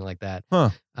university or something like that.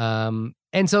 Huh.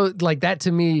 And so like that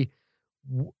to me,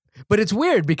 but it's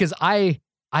weird because I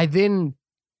then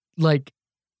like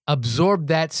absorbed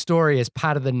that story as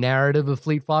part of the narrative of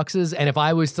Fleet Foxes. And if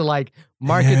I was to like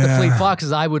market the Fleet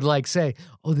Foxes, I would like say,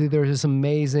 oh, there's this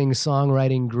amazing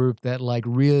songwriting group that like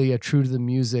really are true to the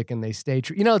music and they stay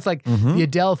true. It's like the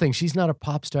Adele thing. She's not a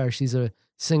pop star. She's a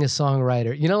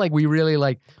singer-songwriter. Like we really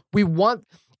like, we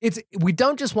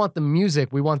don't just want the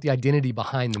music, we want the identity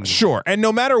behind the music. Sure. And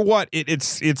no matter what,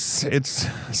 it's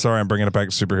sorry, I'm bringing it back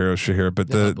to superhero shit here, but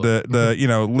either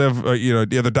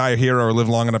die a hero or live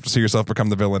long enough to see yourself become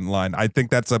the villain line. I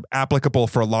think that's applicable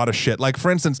for a lot of shit. Like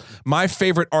for instance, my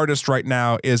favorite artist right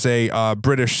now is a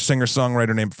British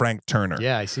singer-songwriter named Frank Turner.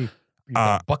 Yeah, I see.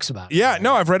 Books about it. Yeah,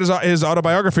 no, I've read his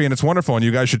autobiography and it's wonderful. And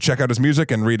you guys should check out his music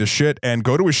and read his shit and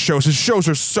go to his shows. His shows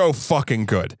are so fucking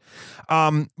good.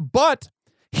 But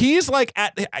he's like,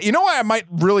 why I might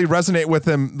really resonate with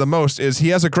him the most is he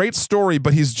has a great story,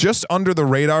 but he's just under the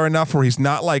radar enough where he's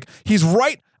not like, he's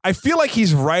right. I feel like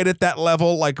he's right at that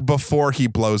level, like before he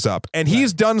blows up. And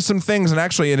he's done some things, and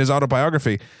actually in his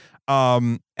autobiography,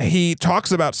 he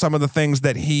talks about some of the things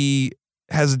that he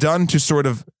has done to sort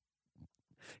of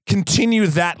continue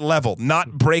that level,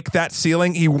 not break that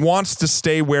ceiling. He wants to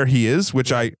stay where he is,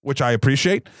 which I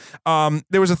appreciate.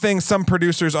 There was a thing, some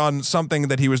producers on something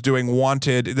that he was doing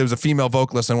there was a female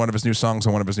vocalist on one of his new songs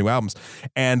on one of his new albums,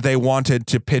 and they wanted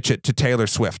to pitch it to Taylor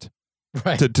Swift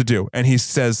to do. And he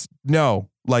says, no,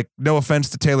 like, no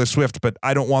offense to Taylor Swift, but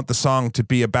I don't want the song to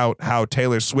be about how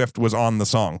Taylor Swift was on the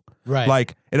song. Right.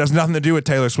 Like, it has nothing to do with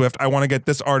Taylor Swift. I want to get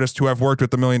this artist who I've worked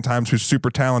with a million times, who's super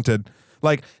talented.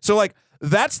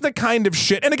 That's the kind of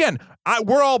shit. And again,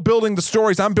 we're all building the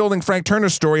stories. I'm building Frank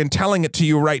Turner's story and telling it to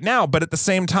you right now. But at the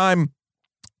same time,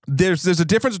 there's a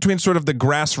difference between sort of the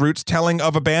grassroots telling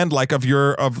of a band, like of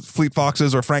Fleet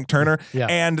Foxes or Frank Turner,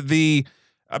 and the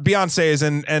Beyonce's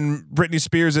and Britney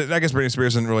Spears. I guess Britney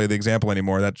Spears isn't really the example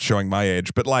anymore. That's showing my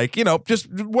age. But like,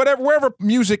 just wherever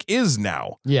music is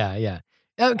now. Yeah, yeah.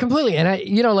 Completely. And I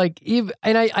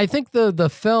think the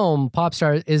film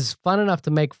Popstar is fun enough to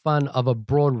make fun of a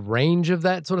broad range of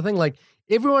that sort of thing. Like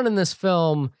everyone in this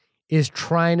film is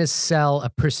trying to sell a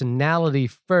personality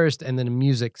first and then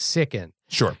music second.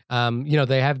 Sure.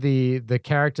 They have the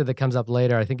character that comes up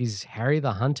later. I think he's Harry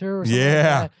the Hunter or something like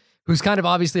that, who's kind of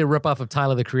obviously a ripoff of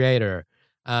Tyler the Creator.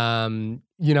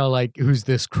 Who's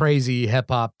this crazy hip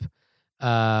hop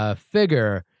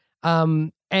figure.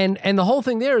 And the whole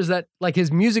thing there is that like his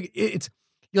music, it's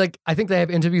like, I think they have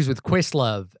interviews with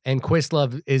Questlove, and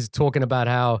Questlove is talking about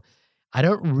how I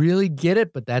don't really get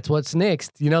it, but that's what's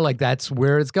next, that's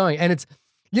where it's going. And it's,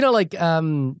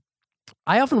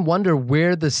 I often wonder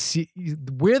where the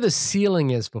ceiling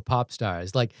is for pop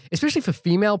stars, like, especially for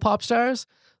female pop stars.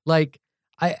 Like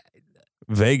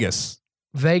Vegas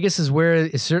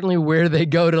is certainly where they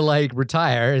go to like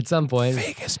retire at some point.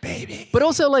 Vegas, baby. But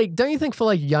also, like, don't you think for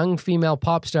like young female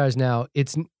pop stars now,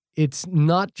 it's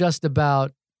not just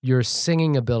about your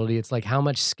singing ability. It's like how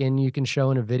much skin you can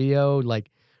show in a video.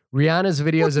 Like Rihanna's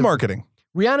videos marketing.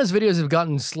 Rihanna's videos have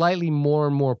gotten slightly more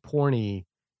and more porny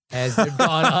as they've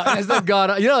gone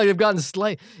they've gotten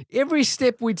slight. Every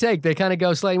step we take, they kind of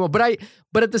go slightly more.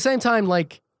 But at the same time,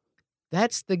 like,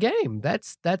 that's the game.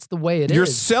 That's the way it is. You're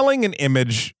selling an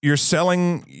image. You're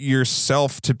selling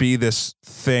yourself to be this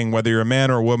thing, whether you're a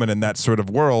man or a woman in that sort of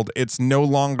world. It's no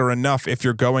longer enough if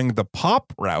you're going the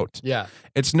pop route. Yeah.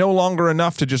 It's no longer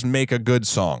enough to just make a good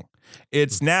song.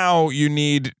 It's now you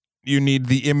need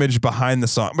the image behind the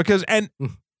song, because and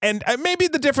maybe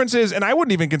the difference is, and I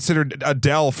wouldn't even consider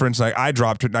Adele, for instance.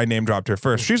 I name dropped her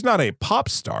first. She's not a pop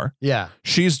star. Yeah.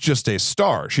 She's just a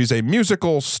star. She's a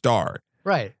musical star.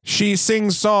 Right. She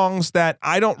sings songs that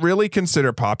I don't really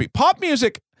consider poppy. Pop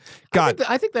music, God.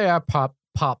 I think they are pop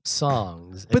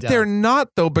songs. But they're not,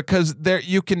 though, because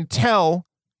you can tell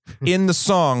in the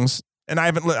songs, and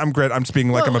I'm great. I'm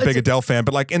speaking like I'm a big Adele fan,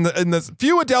 but like in the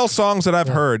few Adele songs that I've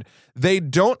heard, they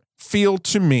don't feel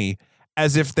to me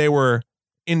as if they were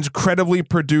incredibly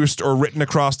produced or written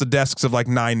across the desks of like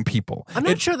 9 people. I'm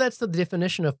not sure that's the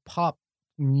definition of pop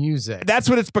music. That's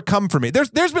what it's become for me. There's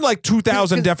been like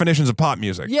 2,000 definitions of pop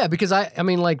music. Yeah, because I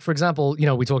mean, like, for example,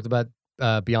 we talked about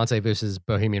Beyonce versus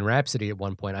Bohemian Rhapsody at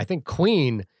one point. I think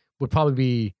Queen would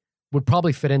probably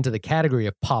fit into the category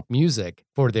of pop music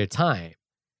for their time,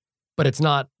 but it's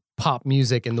not pop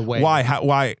music in the way. Why?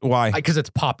 Why? Because it's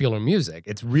popular music.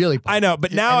 It's really popular. I know,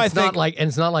 but now I think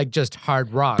it's not like just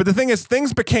hard rock. But the thing is,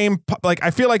 things became like, I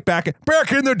feel like back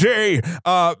in the day,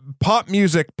 pop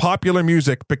music, popular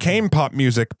music became pop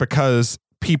music because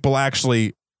people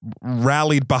actually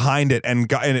rallied behind it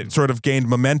and it sort of gained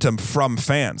momentum from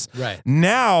fans. Right.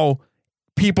 Now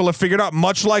people have figured out,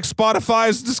 much like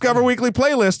Spotify's Discover Weekly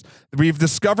playlist, we've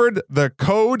discovered the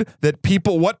code that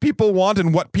what people want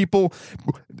and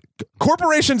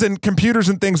corporations and computers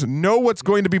and things know what's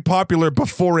going to be popular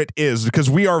before it is, because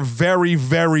we are very,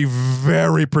 very,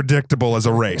 very predictable as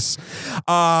a race.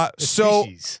 So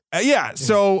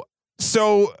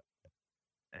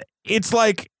it's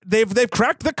like they've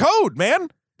cracked the code, man.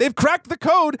 They've cracked the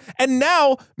code, and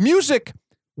now music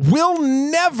will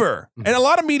never, and a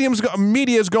lot of media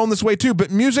is going this way too, but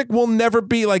music will never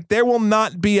be like, there will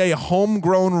not be a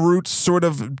homegrown roots sort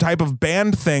of type of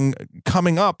band thing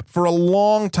coming up for a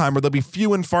long time, or there'll be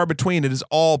few and far between. It is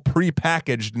all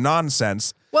prepackaged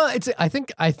nonsense. Well, I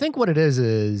think what it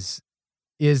is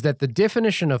that the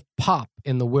definition of pop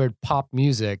in the word pop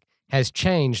music has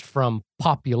changed from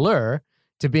popular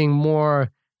to being more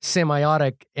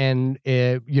semiotic and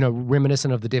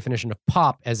reminiscent of the definition of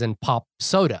pop, as in pop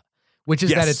soda, which is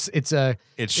that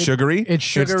it's sugary,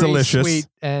 it's delicious, sweet,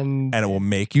 and it will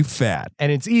make you fat,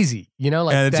 and it's easy, and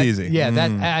it's easy. Yeah,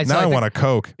 now I want a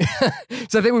Coke.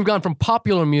 So I think we've gone from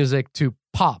popular music to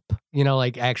pop,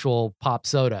 like actual pop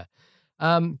soda.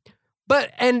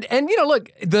 But look,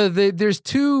 there's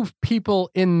 2 people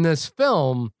in this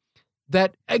film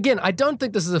that, again, I don't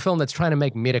think this is a film that's trying to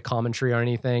make meta commentary or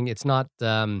anything. It's not.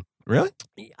 Really?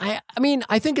 I mean,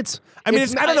 I think it's. I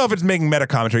don't know if it's making meta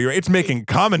commentary. It's making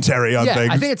commentary on things.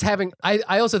 I think it's having.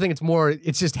 I also think it's more.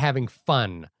 It's just having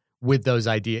fun with those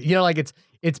ideas. Like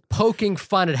it's poking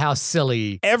fun at how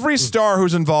silly. Every star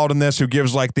who's involved in this, who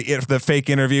gives like the fake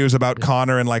interviews about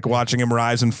Connor and like watching him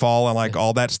rise and fall and like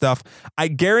all that stuff, I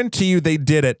guarantee you they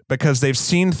did it because they've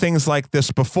seen things like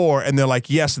this before, and they're like,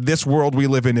 yes, this world we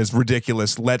live in is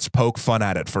ridiculous. Let's poke fun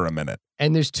at it for a minute.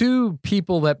 And there's 2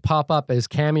 people that pop up as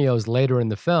cameos later in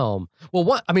the film.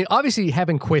 Well, obviously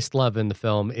having Questlove in the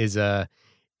film is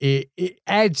it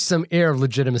adds some air of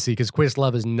legitimacy, because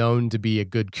Questlove is known to be a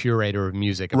good curator of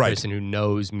music, a person who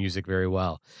knows music very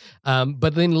well.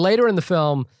 But then later in the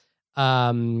film,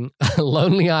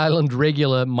 Lonely Island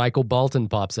regular Michael Bolton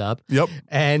pops up. Yep.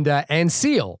 And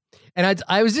Seal. And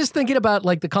I was just thinking about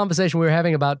like the conversation we were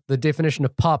having about the definition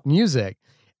of pop music.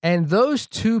 And those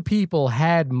 2 people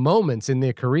had moments in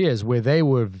their careers where they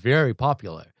were very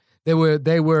popular. They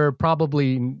were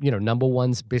probably, number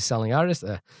 1 best-selling artists.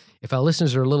 If our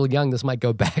listeners are a little young, this might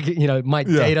go back, it might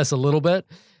date us a little bit.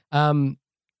 And,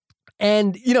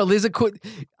 there's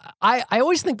I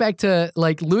always think back to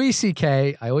like Louis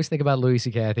C.K. I always think about Louis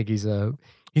C.K. I think he's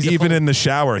even in the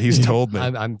shower, he's told me.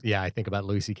 I think about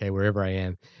Louis C.K. wherever I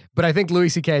am. But I think Louis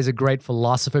C.K. is a great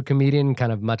philosopher comedian,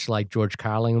 kind of much like George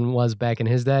Carlin was back in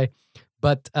his day.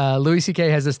 But Louis C.K.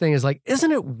 has this thing, is like,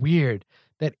 isn't it weird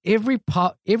that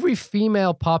every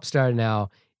female pop star now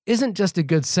isn't just a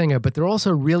good singer, but they're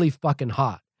also really fucking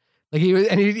hot. Like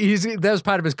that was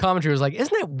part of his commentary, was like,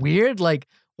 isn't it weird? Like,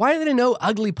 why are there no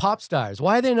ugly pop stars?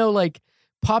 Why are there no like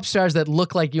pop stars that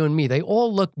look like you and me? They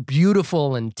all look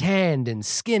beautiful and tanned and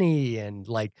skinny and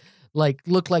like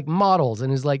look like models.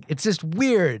 And it's like, it's just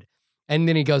weird. And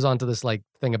then he goes on to this like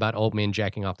thing about old men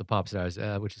jacking off the pop stars,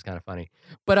 which is kind of funny.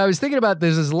 But I was thinking about,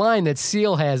 there's this line that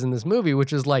Seal has in this movie,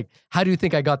 which is like, how do you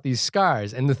think I got these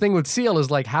scars? And the thing with Seal is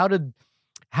like, how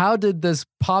did this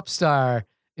pop star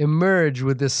emerge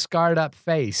with this scarred up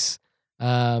face?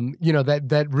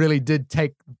 That really did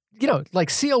take, like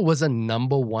Seal was a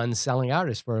number 1 selling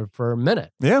artist for a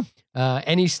minute. Yeah.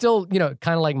 And he's still,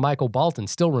 kind of like Michael Bolton,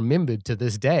 still remembered to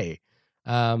this day.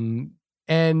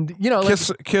 And,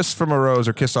 Kiss from a Rose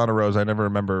or Kiss on a Rose. I never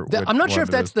remember. I'm not sure if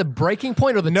that's the breaking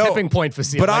point or the tipping point for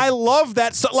Seal. But I love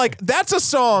that. So, like, that's a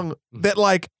song that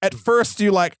like at first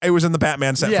you like it was in the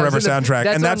Batman Set Forever soundtrack,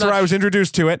 and that's where I was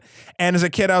introduced to it. And as a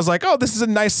kid, I was like, oh, this is a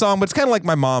nice song, but it's kind of like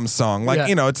my mom's song, like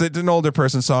you know, it's an older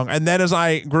person's song. And then as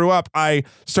I grew up, I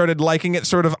started liking it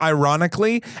sort of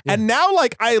ironically, and now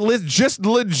like I just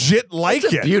legit like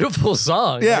it. Beautiful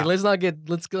song. Yeah, like,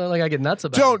 let's go. Like I get nuts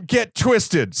about. Don't get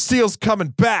twisted. Seal's coming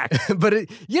back, but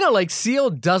like Seal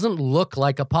doesn't look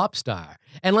like a pop star,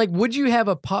 and like, would you have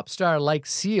a pop star like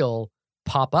Seal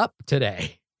pop up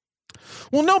today?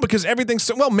 Well, no, because everything's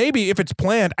so well. Maybe if it's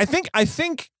planned, I think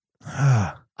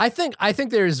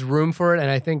there's room for it,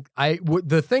 and I think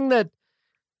the thing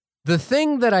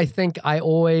that I think I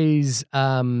always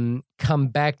come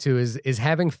back to is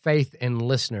having faith in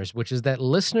listeners, which is that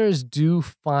listeners do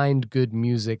find good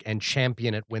music and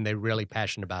champion it when they're really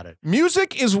passionate about it.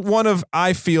 Music is one of,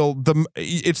 I feel,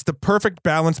 it's the perfect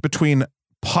balance between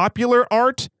popular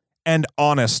art and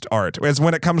honest art, as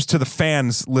when it comes to the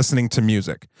fans listening to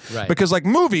music. Right. Because like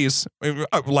movies,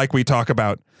 like we talk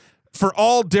about, for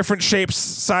all different shapes,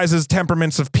 sizes,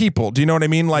 temperaments of people. Do you know what I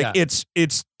mean? Like it's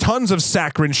tons of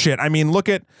saccharine shit. I mean, look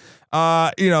at,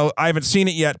 I haven't seen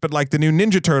it yet, but like the new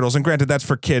Ninja Turtles, and granted that's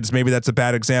for kids, maybe that's a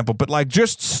bad example, but like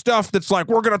just stuff that's like,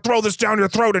 we're going to throw this down your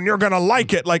throat and you're going to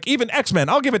like it. Like even X-Men,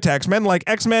 I'll give it to X-Men. Like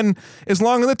X-Men is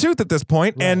long in the tooth at this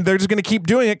point, and they're just going to keep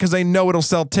doing it because they know it'll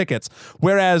sell tickets.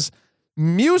 Whereas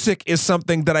music is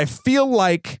something that I feel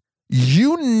like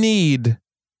you need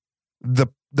the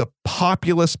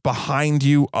populace behind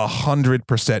you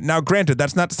 100%. Now, granted,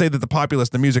 that's not to say that the populace,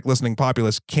 the music listening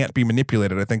populace, can't be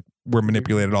manipulated. I think we're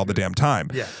manipulated all the damn time.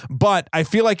 Yeah. But I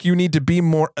feel like you need to be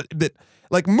more that.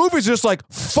 Like movies, just like,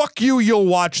 fuck you, you'll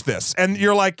watch this. And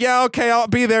you're like, yeah, okay, I'll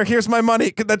be there. Here's my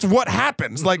money. That's what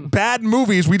happens. Like bad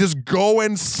movies, we just go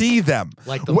and see them.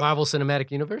 Like the Marvel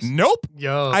Cinematic Universe? Nope.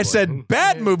 I said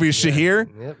bad movies, Shahir.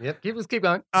 Yep. Keep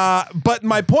going. But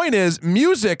my point is,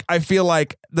 music, I feel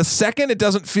like the second it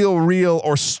doesn't feel real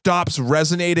or stops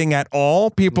resonating at all,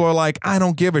 people are like, I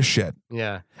don't give a shit.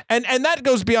 Yeah. And that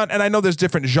goes beyond, and I know there's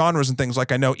different genres and things,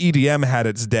 like I know EDM had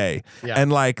its day,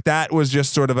 and like that was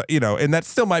just sort of, and that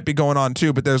still might be going on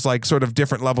too, but there's like sort of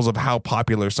different levels of how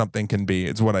popular something can be.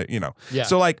 It's what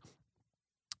so like,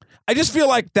 I just feel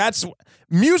like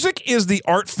music is the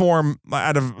art form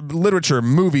out of literature,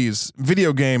 movies,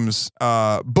 video games,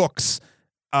 books,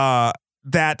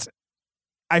 that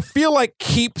I feel like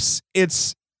keeps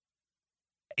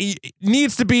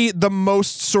needs to be the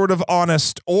most sort of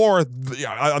honest, or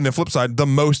on the flip side, the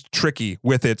most tricky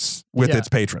with its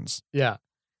patrons. Yeah,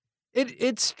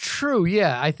 it's true.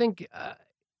 Yeah, I think.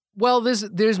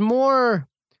 There's more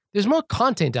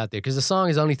content out there because the song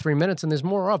is only 3 minutes and there's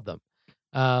more of them.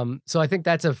 So I think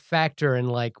that's a factor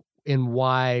in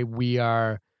why we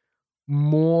are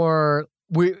we're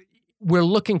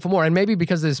looking for more, and maybe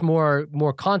because there's more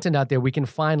content out there, we can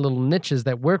find little niches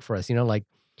that work for us. Like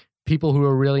people who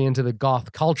are really into the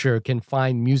goth culture can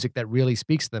find music that really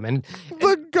speaks to them. And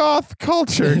the goth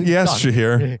culture. Yes,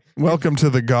 Shahir. Welcome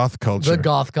to the goth culture. The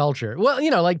goth culture. Well,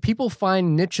 like people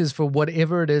find niches for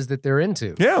whatever it is that they're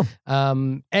into. Yeah.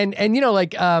 There's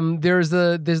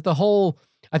the whole,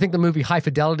 I think the movie High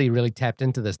Fidelity really tapped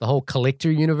into this, the whole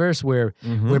collector universe where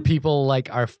people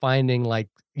like are finding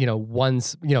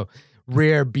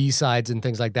rare B-sides and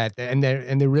things like that, and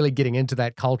they're really getting into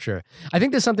that culture. I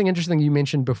think there's something interesting you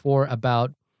mentioned before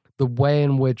about the way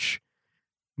in which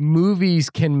movies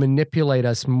can manipulate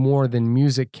us more than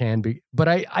music can be. But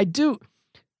I do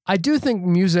think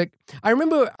music. I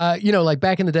remember, like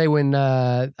back in the day when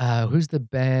who's the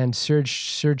band?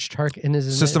 Serge Tarkin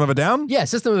is System of a Down. Yeah,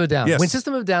 System of a Down. Yes. When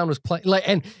System of a Down was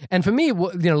playing, and for me,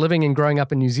 living and growing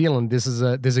up in New Zealand,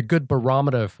 there's a good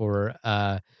barometer for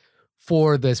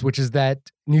this, which is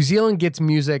that New Zealand gets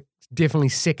music definitely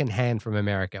secondhand from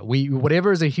America.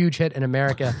 Whatever is a huge hit in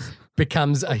America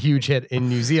becomes a huge hit in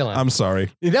New Zealand. I'm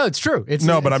sorry. No, it's true.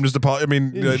 But I'm just I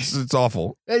mean, it's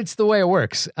awful. It's the way it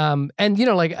works. And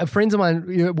like friends of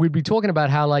mine, we'd be talking about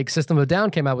how like System of a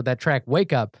Down came out with that track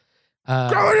 "Wake Up." Yeah.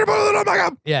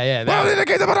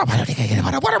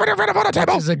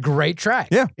 It's a great track.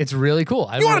 Yeah, it's really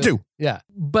cool. You want to? Yeah,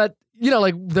 but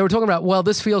like they were talking about, well,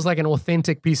 this feels like an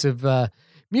authentic piece of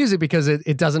music because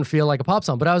it doesn't feel like a pop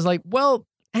song. But I was like, well,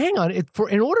 hang on.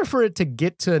 In order for it to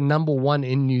get to number one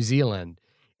in New Zealand,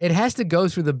 it has to go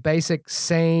through the basic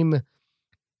same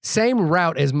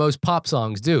route as most pop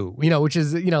songs do, which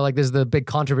is, like there's the big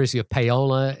controversy of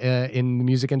payola in the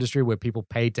music industry where people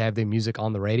pay to have their music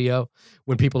on the radio.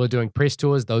 When people are doing press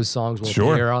tours, those songs will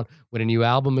appear on. When a new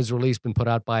album is released and put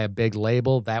out by a big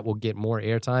label, that will get more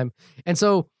airtime. And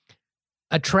so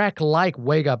a track like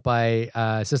Wake Up by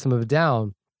System of a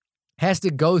Down has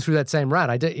to go through that same route.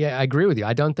 I agree with you.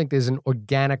 I don't think there's an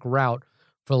organic route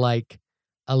for like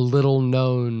a little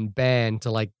known band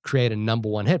to like create a number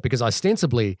one hit, because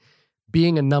ostensibly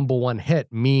being a number one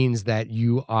hit means that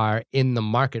you are in the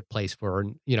marketplace for,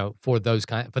 for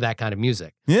that kind of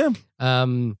music. Yeah.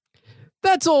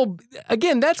 That's all.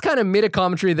 Again, that's kind of meta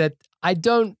commentary that I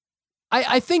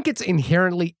think it's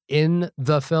inherently in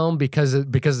the film because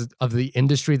of the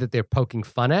industry that they're poking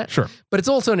fun at. Sure. But it's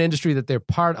also an industry that they're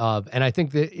part of. And I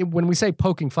think that when we say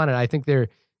poking fun at, I think they're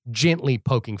gently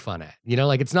poking fun at,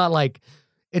 like it's not like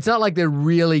they're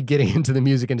really getting into the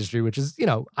music industry, which is,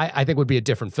 I think would be a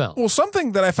different film. Well,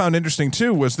 something that I found interesting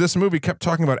too was this movie kept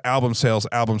talking about album sales.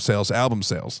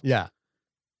 Yeah.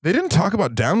 They didn't talk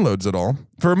about downloads at all.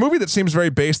 For a movie that seems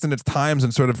very based in its times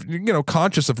and sort of,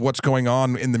 conscious of what's going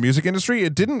on in the music industry,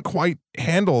 it didn't quite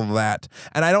handle that.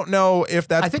 And I don't know if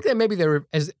that's... I think that maybe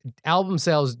as album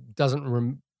sales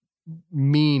doesn't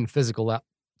mean physical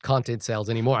content sales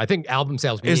anymore. I think album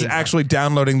sales is actually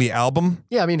downloading the album.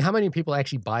 Yeah, I mean, how many people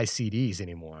actually buy CDs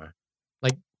anymore?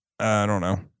 Like, I don't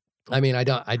know. I mean, I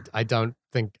don't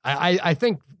think I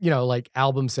think like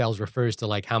album sales refers to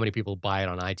like how many people buy it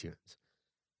on iTunes.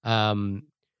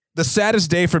 The saddest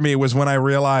day for me was when I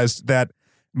realized that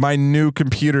my new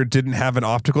computer didn't have an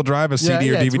optical drive, a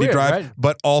CD or DVD weird, drive, right?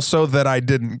 but also that I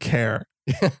didn't care.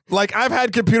 Like, I've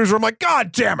had computers where I'm like,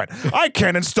 God damn it, I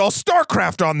can't install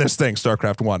StarCraft on this thing,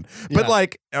 StarCraft 1. But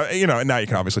like, now you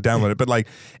can obviously download it, but like,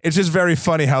 it's just very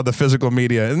funny how the physical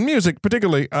media and music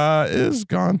particularly is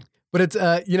gone. But it's,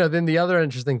 then the other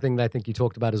interesting thing that I think you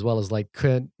talked about as well is like,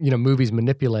 could, movies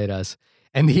manipulate us?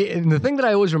 And the thing that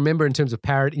I always remember in terms of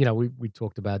parody, we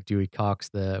talked about Dewey Cox,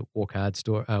 the Walk Hard,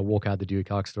 the Dewey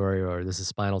Cox story, or This Is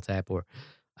Spinal Tap, or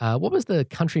what was the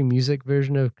country music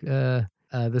version of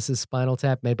This Is Spinal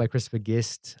Tap made by Christopher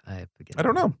Guest? I forget. I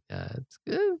don't know.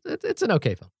 It's an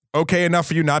okay film. Okay enough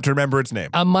for you not to remember its name.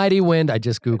 A Mighty Wind. I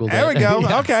just Googled it. There we go.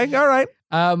 Yeah. Okay. All right.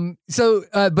 But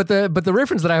the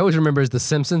reference that I always remember is the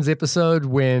Simpsons episode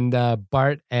when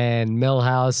Bart and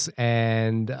Milhouse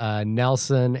and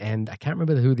Nelson and I can't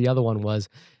remember who the other one was,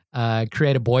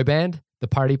 create a boy band, the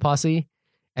Party Posse,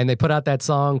 and they put out that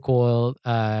song called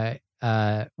when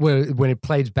it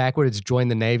plays backward, it's Join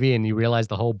the Navy, and you realize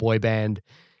the whole boy band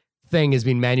thing has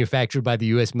been manufactured by the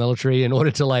U.S. military in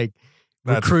order to like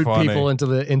recruit people into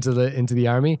the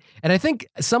army. And I think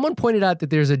someone pointed out that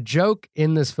there's a joke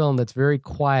in this film that's very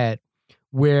quiet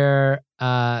where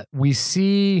we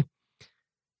see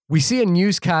a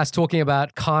newscast talking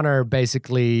about Connor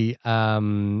basically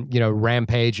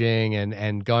rampaging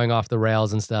and going off the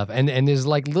rails and stuff. And there's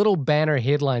like little banner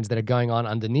headlines that are going on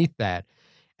underneath that.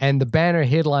 And the banner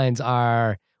headlines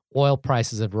are oil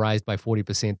prices have risen by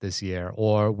 40% this year,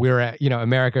 or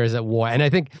America is at war. And I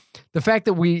think the fact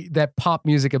that pop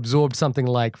music absorbed something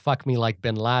like Fuck Me Like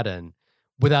Bin Laden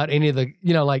without any of the,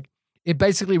 it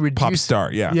basically reduces.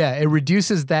 Popstar, yeah. Yeah, it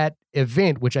reduces that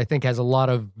event, which I think has a lot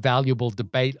of valuable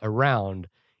debate around,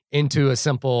 into a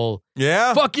simple,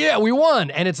 fuck yeah, we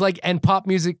won. And it's like, and pop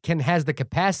music has the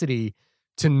capacity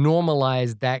to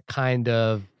normalize that kind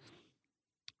of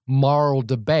moral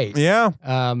debate. Yeah.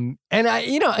 And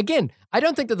again, I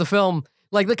don't think that the film,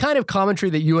 like the kind of commentary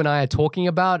that you and I are talking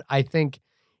about, I think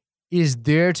is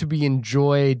there to be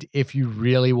enjoyed if you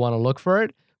really want to look for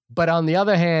it. But on the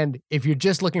other hand, if you're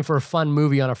just looking for a fun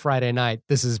movie on a Friday night,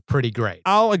 this is pretty great.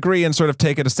 I'll agree and sort of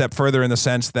take it a step further in the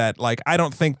sense that, like, I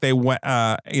don't think they went,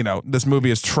 this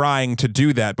movie is trying to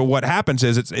do that. But what happens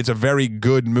is it's a very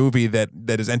good movie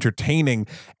that is entertaining.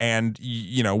 And,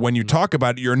 when you talk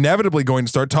about it, you're inevitably going to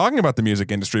start talking about the music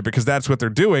industry because that's what they're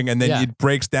doing. And then it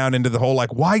breaks down into the whole,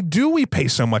 like, why do we pay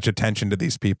so much attention to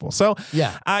these people? So,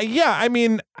 I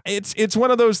mean, it's one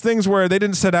of those things where they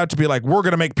didn't set out to be like, we're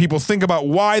going to make people think about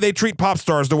why they treat pop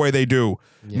stars the way they do.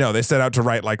 Yeah. No, they set out to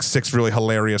write like 6 really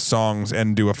hilarious songs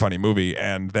and do a funny movie,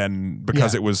 and then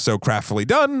because it was so craftily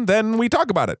done, then we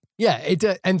talk about it. Yeah,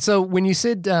 and so when you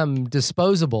said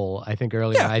disposable, I think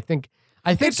earlier, I think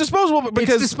it's disposable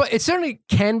because it certainly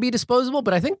can be disposable,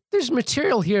 but I think there's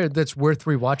material here that's worth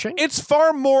rewatching. It's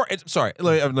far more.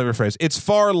 Let me rephrase. It's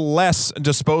far less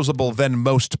disposable than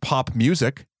most pop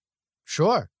music.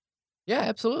 Sure. Yeah,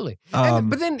 absolutely.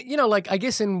 But then, I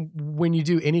guess when you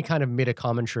do any kind of meta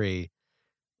commentary,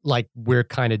 like we're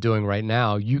kind of doing right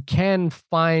now, you can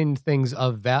find things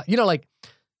of value.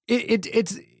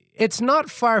 It's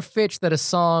not far-fetched that a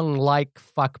song like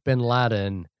Fuck Bin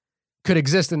Laden could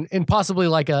exist, and possibly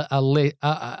like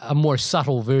a more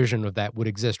subtle version of that would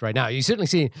exist right now. You certainly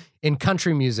see in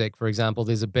country music, for example,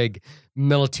 there's a big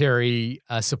military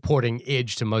supporting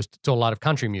edge to a lot of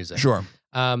country music. Sure.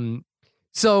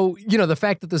 So, the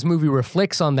fact that this movie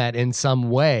reflects on that in some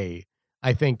way,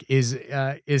 I think is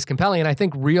compelling. And I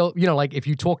think real, like if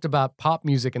you talked about pop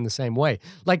music in the same way,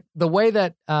 like the way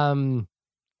that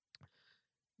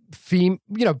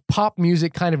pop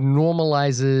music kind of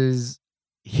normalizes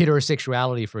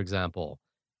heterosexuality, for example.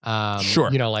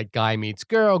 Sure. Like guy meets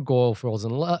girl, girl falls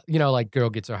in love, like girl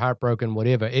gets her heart broken,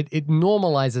 whatever. It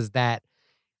normalizes that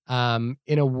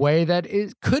in a way that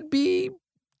could be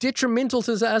detrimental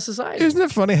to our society. Isn't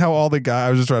it funny how all the guys,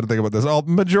 I was just trying to think about this,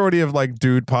 majority of like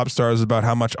dude pop stars about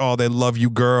how much, they love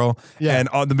you girl. Yeah. And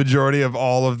the majority of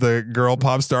all of the girl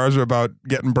pop stars are about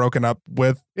getting broken up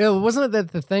with. Yeah, wasn't it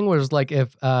that the thing was like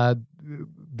if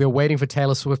they're waiting for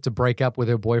Taylor Swift to break up with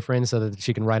her boyfriend so that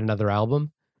she can write another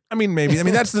album? I mean, maybe. I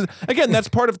mean, that's that's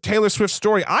part of Taylor Swift's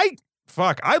story. I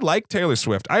like Taylor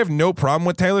Swift. I have no problem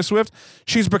with Taylor Swift.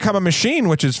 She's become a machine,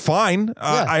 which is fine.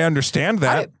 I understand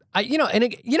that.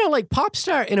 Like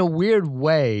Popstar in a weird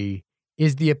way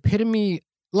is the epitome.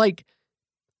 Like,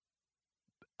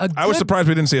 I was surprised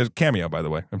we didn't see a cameo, by the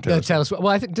way, of Taylor Swift.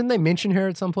 Well, I think didn't they mention her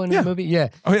at some point in the movie? Yeah.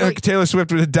 Oh, yeah, Taylor Swift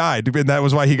had died, and that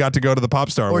was why he got to go to the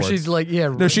Popstar Awards. Or she's like,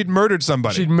 no, she'd murdered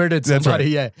somebody. She'd murdered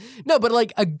somebody. That's right. Yeah. No, but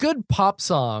like a good pop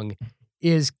song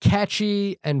is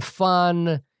catchy and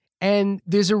fun, and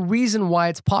there's a reason why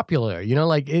it's popular.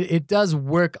 Like it does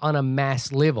work on a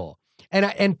mass level.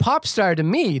 And Popstar, to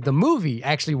me, the movie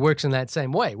actually works in that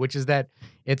same way, which is that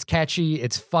it's catchy,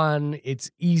 it's fun, it's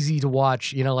easy to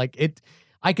watch.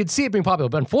 I could see it being popular,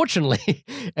 but unfortunately,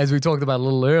 as we talked about a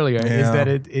little earlier, is that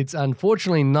it's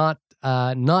unfortunately not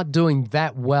doing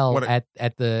that well at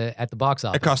the box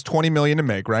office. It cost $20 million to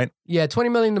make, right? Yeah,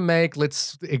 $20 million to make.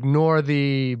 Let's ignore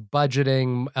the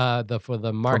budgeting for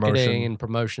the marketing and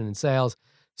promotion and sales.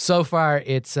 So far,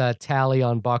 it's tally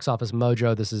on Box Office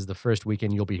Mojo. This is the first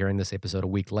weekend. You'll be hearing this episode a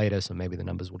week later, so maybe the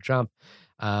numbers will jump.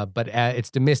 But its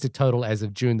domestic total as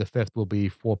of June the 5th will be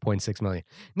 $4.6 million.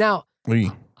 Now,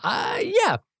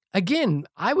 again,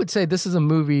 I would say this is a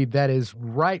movie that is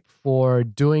ripe for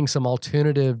doing some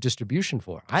alternative distribution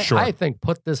for. I think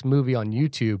put this movie on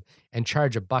YouTube and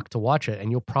charge $1 to watch it,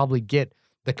 and you'll probably get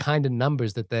the kind of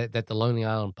numbers that the Lonely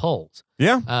Island pulls.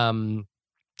 Yeah.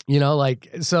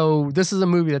 So this is a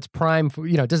movie that's prime for,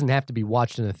 it doesn't have to be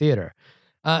watched in a theater.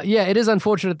 It is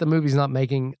unfortunate the movie's not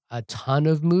making a ton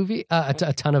of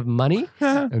money.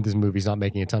 And this movie's not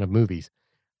making a ton of movies.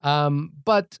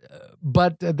 But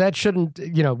that shouldn't,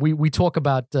 we talk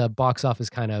about box office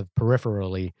kind of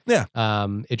peripherally. Yeah.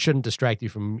 It shouldn't distract you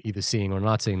from either seeing or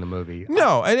not seeing the movie.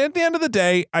 No, and at the end of the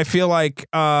day, I feel like,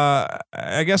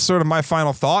 I guess sort of my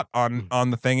final thought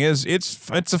on the thing is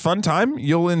it's a fun time.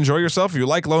 You'll enjoy yourself. If you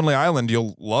like Lonely Island,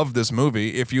 you'll love this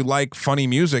movie. If you like funny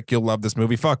music, you'll love this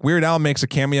movie. Fuck, Weird Al makes a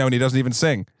cameo and he doesn't even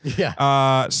sing. Yeah.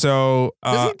 Does he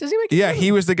make a cameo?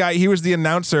 He was the guy. He was the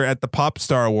announcer at the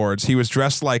Popstar Awards. He was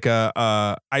dressed like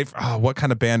what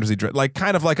kind of band was he dressed? Like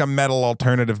kind of like a metal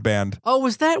alternative band. Oh,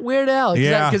 was that Weird Al?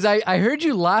 Yeah. Because I heard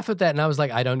you laugh at that and I was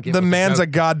like, I don't get the man's a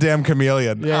goddamn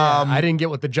chameleon. Yeah, I didn't get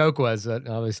what the joke was,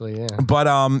 obviously, yeah. But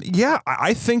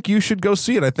I think you should go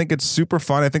see it. I think it's super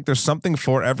fun. I think there's something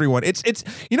for everyone. It's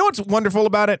what's wonderful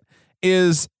about it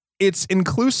is it's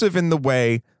inclusive in the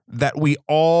way that we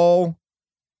all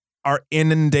are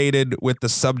inundated with the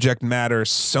subject matter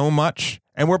so much,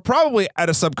 and we're probably at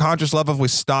a subconscious level, if we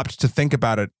stopped to think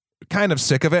about it, kind of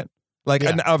sick of it, like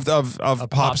of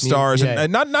pop stars,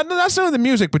 and not necessarily the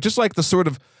music, but just like the sort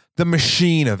of the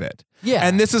machine of it. Yeah.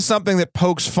 And this is something that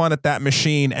pokes fun at that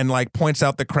machine and like points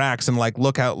out the cracks and like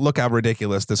look how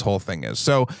ridiculous this whole thing is.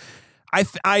 So I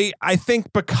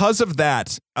think because of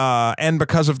that, and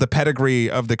because of the pedigree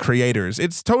of the creators,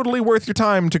 it's totally worth your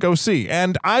time to go see.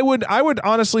 And I would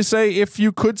honestly say if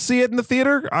you could see it in the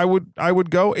theater, I would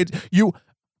go.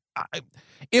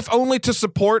 If only to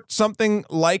support something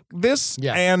like this.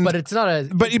 Yeah. But it's not a.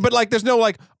 But like, there's no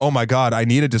like, oh my God, I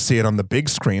needed to see it on the big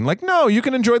screen. Like, no, you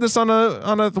can enjoy this on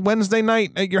a Wednesday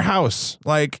night at your house.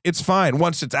 Like, it's fine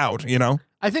once it's out.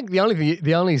 I think the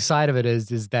only side of it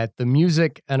is that the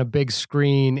music and a big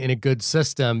screen in a good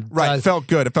system felt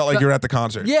good. It felt like you're at the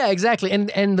concert. Yeah, exactly.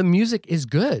 And the music is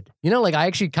good. Like I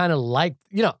actually kind of liked,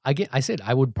 I said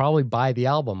I would probably buy the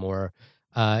album or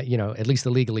at least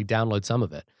illegally download some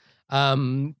of it.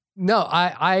 No,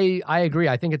 I agree.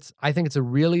 I think it's a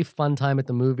really fun time at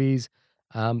the movies.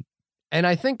 And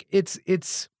I think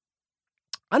it's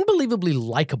unbelievably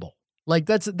likable. Like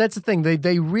that's the thing.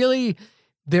 They really,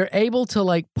 they're able to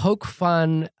like poke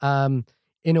fun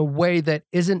in a way that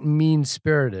isn't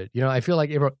mean-spirited. I feel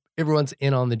like everyone's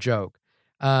in on the joke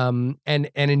and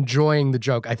enjoying the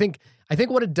joke. I think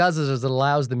what it does is it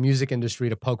allows the music industry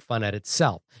to poke fun at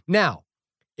itself. Now,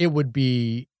 it would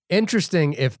be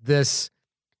interesting if this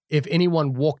if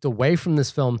anyone walked away from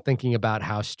this film thinking about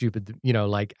how stupid,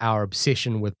 like our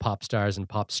obsession with pop stars and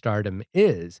pop stardom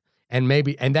is, and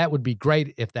that would be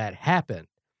great if that happened.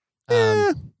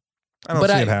 I don't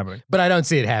see it happening. But I don't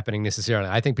see it happening necessarily.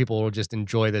 I think people will just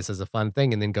enjoy this as a fun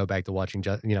thing and then go back to watching,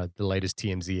 the latest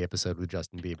TMZ episode with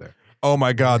Justin Bieber. Oh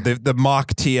my God, the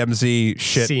mock TMZ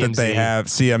shit that they have,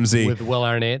 CMZ with Will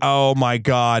Arnett. Oh my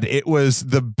God, it was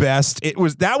the best.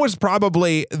 That was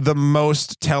probably the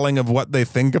most telling of what they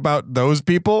think about those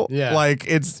people. Yeah, like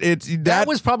that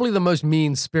was probably the most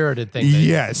mean-spirited thing.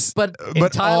 Yes, but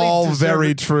all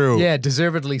very true. Yeah,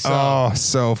 deservedly so. Oh,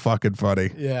 so fucking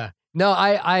funny. Yeah. No,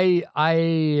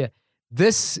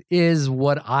 this is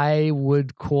what I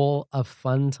would call a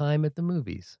fun time at the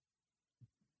movies.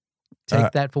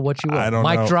 Take that for what you will. I don't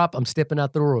Mic know. drop, I'm stepping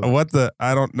out the room. I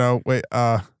don't know.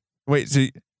 Wait,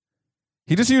 see,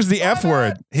 he just used the F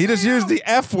word. He just used the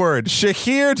F word.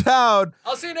 Shahir Daud.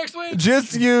 I'll see you next week.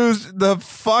 Just used the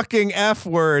fucking F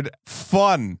word.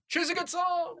 Fun. Choose a good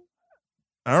song.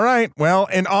 All right. Well,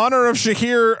 in honor of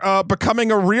Shahir becoming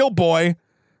a real boy,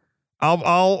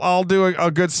 I'll do a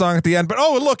good song at the end. But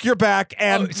look, you're back.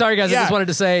 And sorry guys, I just wanted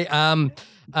to say,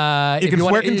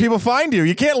 where can people find you?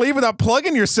 You can't leave without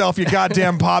plugging yourself, you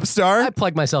goddamn pop star. I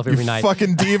plug myself every night.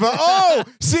 Fucking diva. Oh,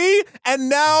 see? And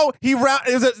now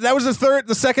that was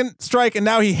the second strike, and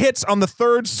now he hits on the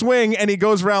third swing and he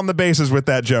goes round the bases with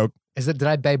that joke. Did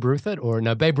I Babe Ruth it? Or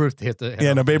no, Babe Ruth hit the...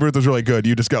 Yeah, no, Babe Ruth was really good.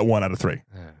 You just got 1 out of 3.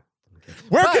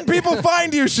 Where can people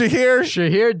find you, Shahir?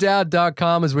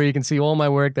 ShahirDaud.com is where you can see all my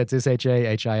work. That's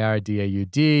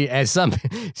ShahirDaud. As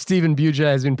Stephen Buja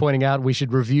has been pointing out, we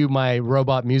should review my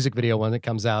robot music video when it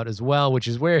comes out as well, which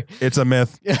is where... It's a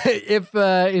myth.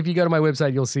 If you go to my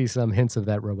website, you'll see some hints of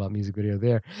that robot music video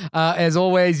there. As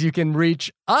always, you can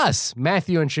reach us,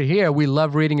 Matthew and Shahir. We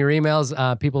love reading your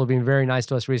emails. People have been very nice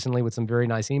to us recently with some very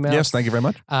nice emails. Yes, thank you very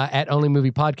much. At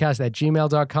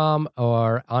onlymoviepodcast@gmail.com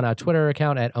or on our Twitter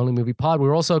account at onlymoviepod.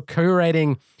 We're also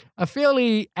curating a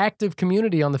fairly active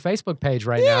community on the Facebook page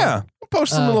right now. Yeah, we'll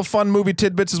post some little fun movie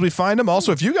tidbits as we find them.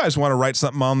 Also, if you guys want to write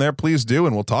something on there, please do,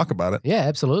 and we'll talk about it. Yeah,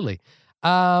 absolutely.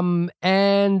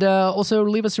 And also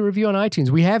leave us a review on iTunes.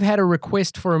 We have had a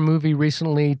request for a movie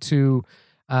recently to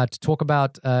talk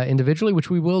about individually,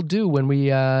 which we will do when we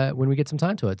get some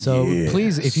time to it. So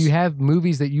please, if you have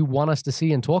movies that you want us to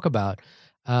see and talk about,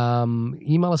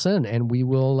 email us in and we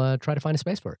will try to find a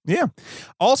space for it. Yeah.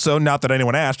 Also, not that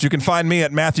anyone asked, you can find me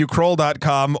at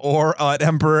MatthewKroll.com or at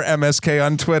EmperorMSK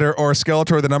on Twitter or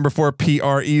Skeletor, the number 4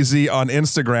 PREZ on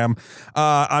Instagram.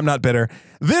 I'm not bitter.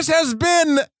 This has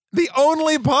been the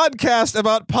only podcast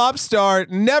about Popstar.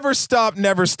 Never stop,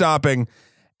 never stopping.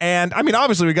 And I mean,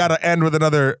 obviously, we got to end with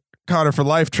another Connor for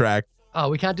Life track. Oh,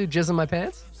 we can't do Jizz in My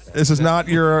Pants? This is not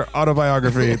your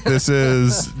autobiography. This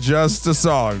is just a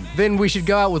song. Then we should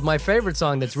go out with my favorite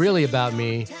song that's really about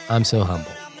me, I'm So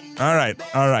Humble. All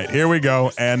right. Here we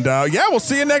go. And we'll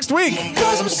see you next week.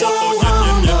 'Cause I'm so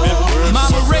humble.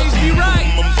 Mama raised me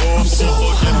right. I'm so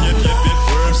humble.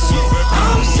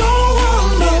 I'm so humble.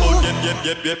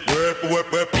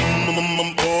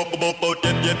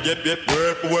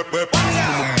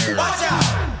 Watch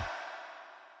out!